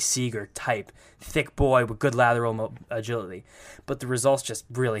Corey Seager type, thick boy with good lateral agility. But the results just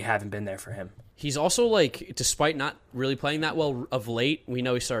really haven't been there for him. He's also, like, despite not really playing that well of late, we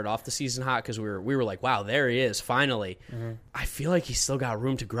know he started off the season hot because we were like, wow, there he is, finally. Mm-hmm. I feel like he's still got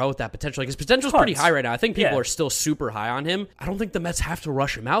room to grow with that potential. Like, his potential's pretty high right now. I think people are still super high on him. I don't think the Mets have to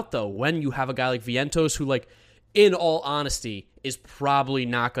rush him out, though, when you have a guy like Vientos who, like, in all honesty, is probably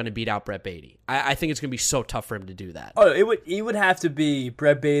not going to beat out Brett Beatty. I think it's going to be so tough for him to do that. Oh, it would have to be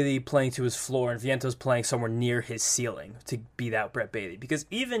Brett Beatty playing to his floor and Vientos playing somewhere near his ceiling to beat out Brett Beatty. Because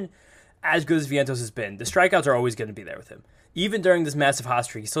even as good as Vientos has been, the strikeouts are always going to be there with him. Even during this massive hot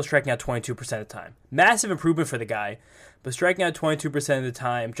streak, he's still striking out 22% of the time. Massive improvement for the guy, but striking out 22% of the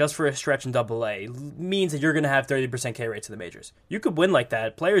time just for a stretch in AA means that you're going to have 30% K rates in the majors. You could win like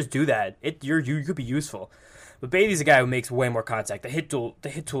that. Players do that. You could be useful. But Beatty's a guy who makes way more contact. The hit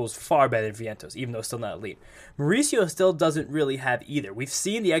tool is far better than Vientos, even though it's still not elite. Mauricio still doesn't really have either. We've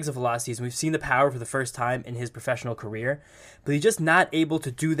seen the exit velocities, and we've seen the power for the first time in his professional career, but he's just not able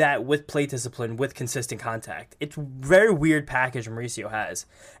to do that with plate discipline, with consistent contact. It's a very weird package Mauricio has,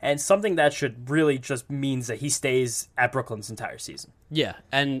 and something that should really just means that he stays at Brooklyn this entire season. Yeah,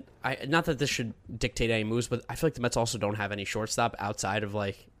 and not that this should dictate any moves, but I feel like the Mets also don't have any shortstop outside of,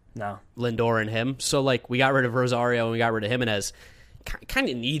 like, no, Lindor and him. So, like, we got rid of Rosario and we got rid of Jimenez. Kind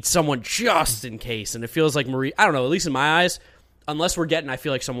of need someone just in case. And it feels like I don't know, at least in my eyes, unless we're getting, I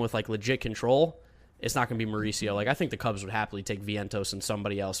feel like, someone with, like, legit control, it's not going to be Mauricio. Like, I think the Cubs would happily take Vientos and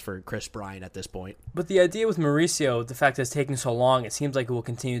somebody else for Chris Bryant at this point. But the idea with Mauricio, the fact that it's taking so long, it seems like it will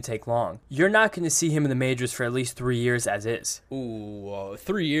continue to take long. You're not going to see him in the majors for at least 3 years as is. Ooh,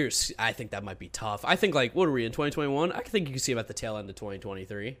 3 years. I think that might be tough. I think, like, what are we, in 2021? I think you can see him at the tail end of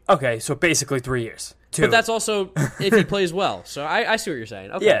 2023. Okay, so basically 3 years. 2. But that's also if he plays well. So I see what you're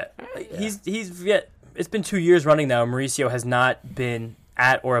saying. Okay. Yeah, it's been 2 years running now. Mauricio has not been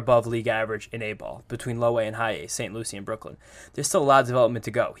at or above league average in A-ball between low A and high A, St. Lucie and Brooklyn. There's still a lot of development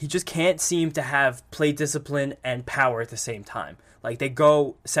to go. He just can't seem to have play discipline and power at the same time. Like, they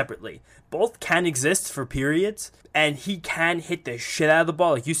go separately. Both can exist for periods, and he can hit the shit out of the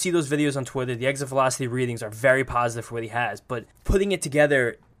ball. Like, you see those videos on Twitter, the exit velocity readings are very positive for what he has, but putting it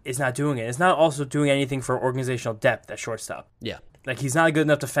together is not doing it. It's not also doing anything for organizational depth at shortstop. Yeah. Like, he's not a good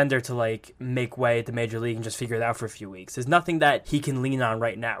enough defender to, like, make way at the major league and just figure it out for a few weeks. There's nothing that he can lean on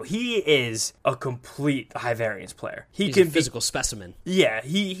right now. He is a complete high-variance player. He's a physical specimen. Yeah,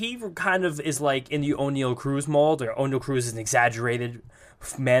 he kind of is, like, in the O'Neal Cruz mold, or O'Neal Cruz is an exaggerated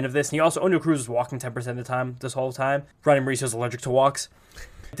man of this. And O'Neal Cruz is walking 10% of the time this whole time. Ronnie Mauricio's allergic to walks.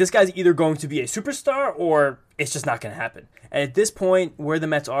 This guy's either going to be a superstar or it's just not going to happen. And at this point, where the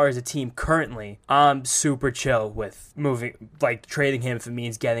Mets are as a team currently, I'm super chill with trading him if it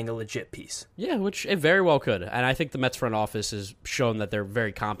means getting a legit piece. Yeah, which it very well could. And I think the Mets front office has shown that they're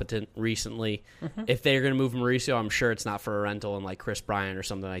very competent recently. Mm-hmm. If they're going to move Mauricio, I'm sure it's not for a rental and like Chris Bryant or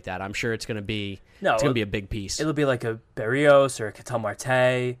something like that. I'm sure it's going to be a big piece. It'll be like a Berrios or a Ketel Marte,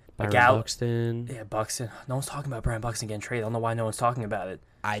 a Buxton. Yeah, Buxton. No one's talking about Brian Buxton getting traded. I don't know why no one's talking about it.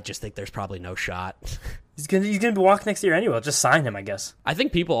 I just think there's probably no shot. He's gonna be walking next year anyway. I'll just sign him, I guess. I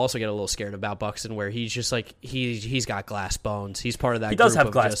think people also get a little scared about Buxton, where he's just like he's got glass bones. He's part of that. He does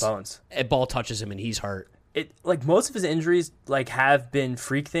have glass bones. A ball touches him and he's hurt. like most of his injuries like have been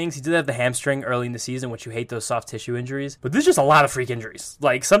freak things. He did have the hamstring early in the season, which you hate those soft tissue injuries. But there's just a lot of freak injuries.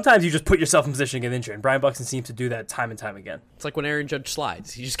 Like sometimes you just put yourself in position to get injured. And Brian Buxton seems to do that time and time again. It's like when Aaron Judge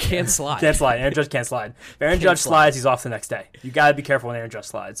slides. He just can't slide. Can't slide. Aaron Judge can't slide. If Aaron Judge slides, he's off the next day. You got to be careful when Aaron Judge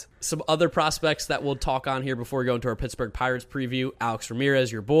slides. Some other prospects that we'll talk on here before we go into our Pittsburgh Pirates preview. Alex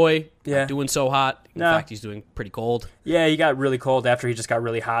Ramirez, your boy. Yeah. Not doing so hot. In fact, he's doing pretty cold. Yeah, he got really cold after he just got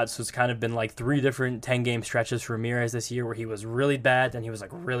really hot. So it's kind of been like 3 different 10-game stretches for Ramirez this year where he was really bad, then he was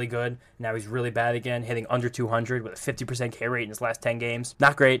like really good. Now he's really bad again, hitting under 200 with a 50% K rate in his last 10 games.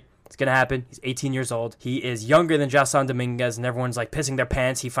 Not great. It's going to happen. He's 18 years old. He is younger than Jason Dominguez, and everyone's like pissing their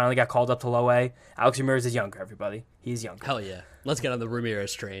pants. He finally got called up to low A. Alex Ramirez is younger, everybody. He's younger. Hell yeah. Let's get on the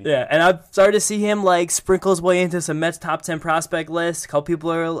Ramirez train. Yeah, and I've started to see him like sprinkle his way into some Mets top 10 prospect lists. A couple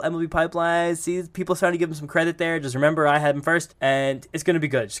people are MLB pipelines. See people starting to give him some credit there. Just remember, I had him first, and it's going to be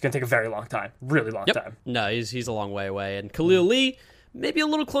good. It's going to take a very long time. Really long time. No, he's a long way away. And Khalil Lee, maybe a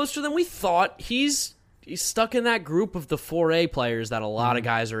little closer than we thought. He's stuck in that group of the 4A players that a lot of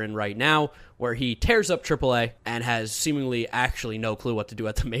guys are in right now, where he tears up AAA and has seemingly actually no clue what to do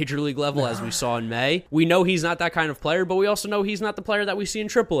at the major league level, as we saw in May. We know he's not that kind of player, but we also know he's not the player that we see in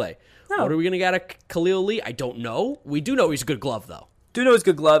AAA. No. What are we going to get at Khalil Lee? I don't know. We do know he's a good glove, though. Do know he's a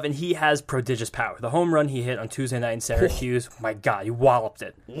good glove, and he has prodigious power. The home run he hit on Tuesday night in Syracuse, my God, he walloped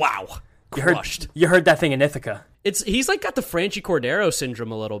it. Wow. Crushed. You heard that thing in Ithaca. He's like got the Franchi Cordero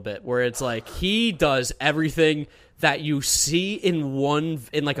syndrome a little bit, where it's like he does everything that you see in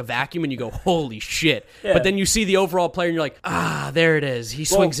like a vacuum and you go, holy shit. Yeah. But then you see the overall player and you're like, there it is. He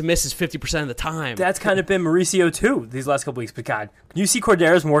swings and misses 50% of the time. That's kind of been Mauricio too these last couple weeks. But God, you see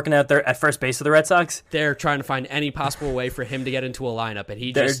Cordero's been working out there at first base of the Red Sox? They're trying to find any possible way for him to get into a lineup,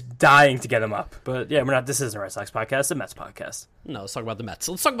 and they're dying to get him up. But yeah, this isn't a Red Sox podcast, it's a Mets podcast. No, let's talk about the Mets.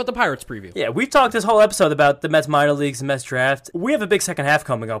 Let's talk about the Pirates preview. Yeah, we've talked this whole episode about the Mets minor leagues and Mets draft. We have a big second half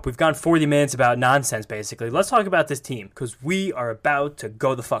coming up. We've gone 40 minutes about nonsense, basically. Let's talk about this team, because we are about to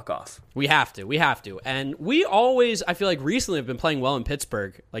go the fuck off. We have to. And we always, I feel like recently have been playing well in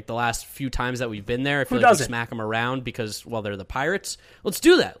Pittsburgh. Like the last few times that we've been there, I feel like we smack them around because, well, they're the Pirates. Let's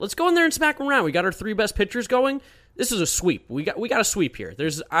do that. Let's go in there and smack them around. We got our 3 best pitchers going. This is a sweep. We got a sweep here.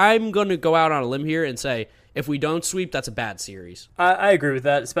 I'm going to go out on a limb here and say, if we don't sweep, that's a bad series. I agree with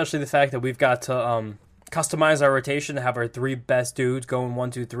that, especially the fact that we've got to customize our rotation to have our 3 best dudes going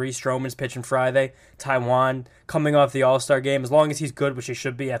 1, 2, 3. Stroman's pitching Friday. Taijuan coming off the All-Star game. As long as he's good, which he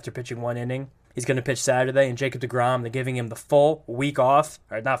should be after pitching 1 inning. He's going to pitch Saturday, and Jacob deGrom, they're giving him the full week off,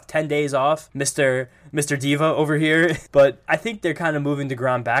 or not 10 days off, Mr. Diva over here. But I think they're kind of moving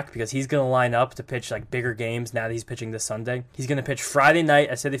deGrom back because he's going to line up to pitch like bigger games now that he's pitching this Sunday. He's going to pitch Friday night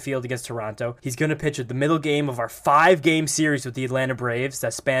at Citi Field against Toronto. He's going to pitch at the middle game of our 5-game series with the Atlanta Braves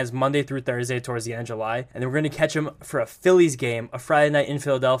that spans Monday through Thursday towards the end of July. And then we're going to catch him for a Phillies game, a Friday night in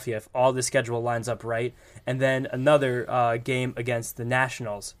Philadelphia if all the schedule lines up right. And then another game against the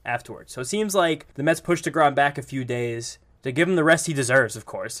Nationals afterwards. So it seems like the Mets pushed deGrom back a few days to give him the rest he deserves, of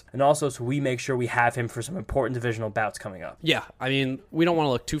course. And also so we make sure we have him for some important divisional bouts coming up. Yeah, I mean, we don't want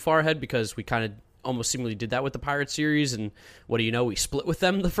to look too far ahead because we kind of almost seemingly did that with the Pirates series, and what do you know, we split with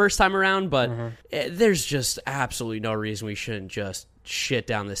them the first time around, but there's just absolutely no reason we shouldn't just shit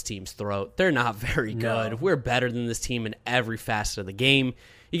down this team's throat. They're not very good. We're better than this team in every facet of the game.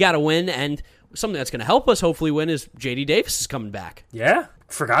 You got to win, and something that's going to help us hopefully win is J.D. Davis is coming back. Yeah,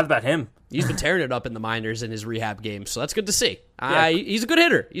 forgot about him. He's been tearing it up in the minors in his rehab games, so that's good to see. He's a good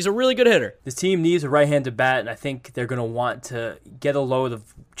hitter. He's a really good hitter. This team needs a right-handed bat, and I think they're going to want to get a load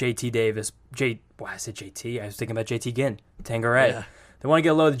of J.T. Davis. I said J.T.? I was thinking about J.T. Ginn, Tangeray. Yeah. They want to get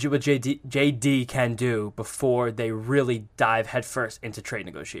a load of what J.D. can do before they really dive headfirst into trade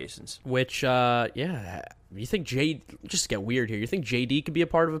negotiations. Which, you think just to get weird here, you think JD could be a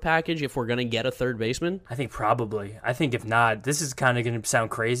part of a package if we're going to get a third baseman? I think probably. I think if not, this is kind of going to sound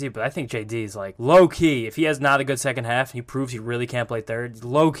crazy, but I think JD is like low-key. If he has not a good second half and he proves he really can't play third,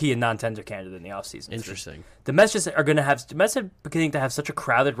 low-key a non-tender candidate in the offseason. Interesting. The Mets are beginning to have such a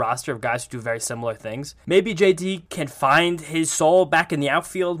crowded roster of guys who do very similar things. Maybe JD can find his soul back in the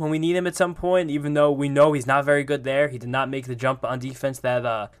outfield when we need him at some point, even though we know he's not very good there. He did not make the jump on defense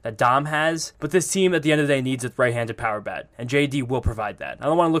that Dom has. But this team, at the end of the day, needs a right-handed power bat, and JD will provide that. I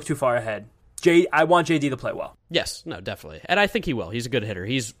don't want to look too far ahead. I want JD to play well. Yes, no, definitely. And I think he will. He's a good hitter.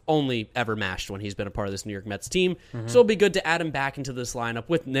 He's only ever mashed when he's been a part of this New York Mets team. So it'll be good to add him back into this lineup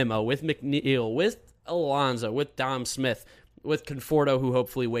with Nimmo, with McNeil, with Alonso, with Dom Smith, with Conforto, who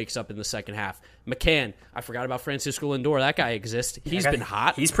hopefully wakes up in the second half. McCann, I forgot about Francisco Lindor. That guy exists. He's been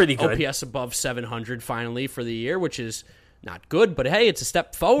hot. He's pretty good. OPS above 700 finally for the year, which is not good, but hey, it's a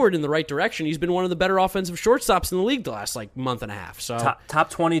step forward in the right direction. He's been one of the better offensive shortstops in the league the last month and a half. So top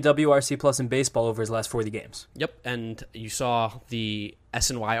 20 WRC plus in baseball over his last 40 games. Yep, and you saw the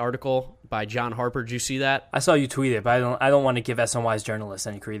SNY article by John Harper. Did you see that? I saw you tweet it, but I don't want to give SNY's journalists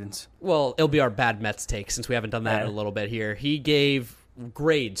any credence. Well, it'll be our bad Mets take since we haven't done that in a little bit here. He gave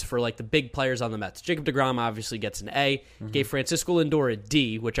grades for the big players on the Mets. Jacob deGrom obviously gets an A. He gave Francisco Lindor a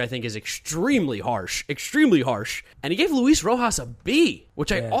D, which I think is extremely harsh. And he gave Luis Rojas a B,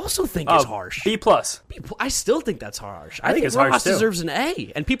 which I also think is harsh. B plus. I still think that's harsh. I think it's Rojas harsh too. Deserves an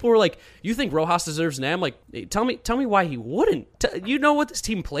A. And people were like, "You think Rojas deserves an A?" I'm like, hey, tell me why he wouldn't. You know what this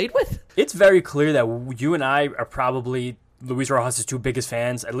team played with? It's very clear that you and I are probably Luis Rojas' two biggest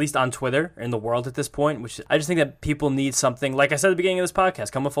fans, at least on Twitter, in the world at this point, which I just think that people need something, like I said at the beginning of this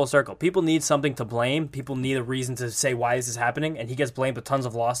podcast, coming full circle, people need something to blame, people need a reason to say why this is happening, and he gets blamed with tons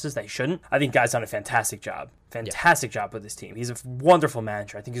of losses that he shouldn't. I think guy's done a fantastic job job with this team. He's a wonderful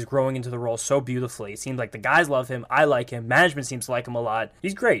manager. I think he's growing into the role so beautifully. It seems like the guys love him, I like him, management seems to like him a lot.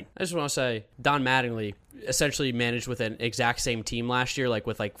 He's great. I just want to say, Don Mattingly essentially managed with an exact same team last year,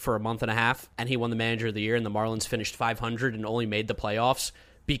 for a month and a half, and he won the Manager of the Year, and the Marlins finished 500 and only made the playoffs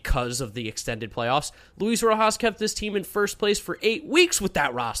because of the extended playoffs. Luis Rojas kept this team in first place for 8 weeks with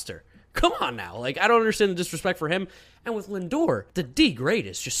that roster. Come on now. I don't understand the disrespect for him. And with Lindor, the D grade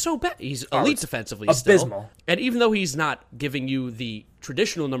is just so bad. He's elite defensively abysmal. Still. And even though he's not giving you the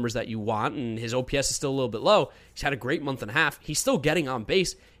traditional numbers that you want, and his OPS is still a little bit low, he's had a great month and a half. He's still getting on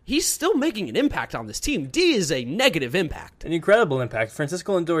base. He's still making an impact on this team. D is a negative impact. An incredible impact.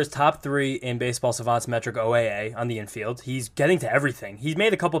 Francisco Lindor is top 3 in Baseball Savant's metric OAA on the infield. He's getting to everything. He's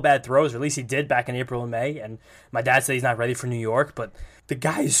made a couple bad throws, or at least he did back in April and May, and my dad said he's not ready for New York, but the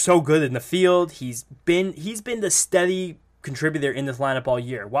guy is so good in the field. He's been the steady contributor in this lineup all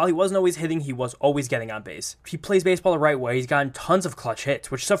year. While he wasn't always hitting, he was always getting on base. He plays baseball the right way. He's gotten tons of clutch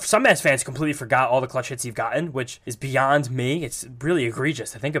hits, which some Mets fans completely forgot all the clutch hits he's gotten, which is beyond me. It's really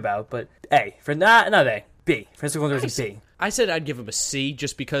egregious to think about, but A. Not A. B. Francisco Lindor is a B. I said I'd give him a C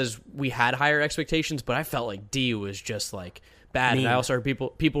just because we had higher expectations, but I felt like D was just bad. Mean. And I also heard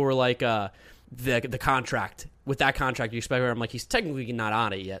people were like, the contract. With that contract, you expect her. I'm like, he's technically not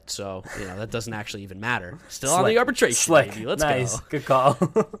on it yet, so that doesn't actually even matter. Still on the arbitration. Baby. Let's nice. go. Good call.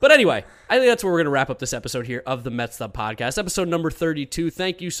 But anyway, I think that's where we're going to wrap up this episode here of the Mets Sub Podcast, episode number 32.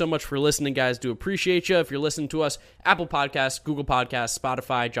 Thank you so much for listening, guys. Do appreciate you. If you're listening to us, Apple Podcasts, Google Podcasts,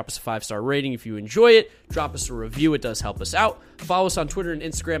 Spotify, drop us a 5-star rating if you enjoy it. Drop us a review. It does help us out. Follow us on Twitter and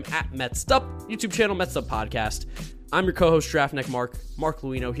Instagram at MetsUp, YouTube channel Mets Sub Podcast. I'm your co-host, Draftneck Mark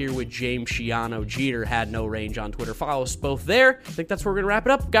Luino, here with James Shiano. Jeter had no range on Twitter. Follow us both there. I think that's where we're going to wrap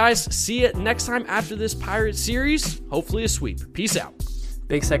it up. Guys, see you next time after this Pirates series. Hopefully a sweep. Peace out.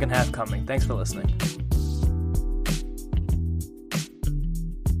 Big second half coming. Thanks for listening.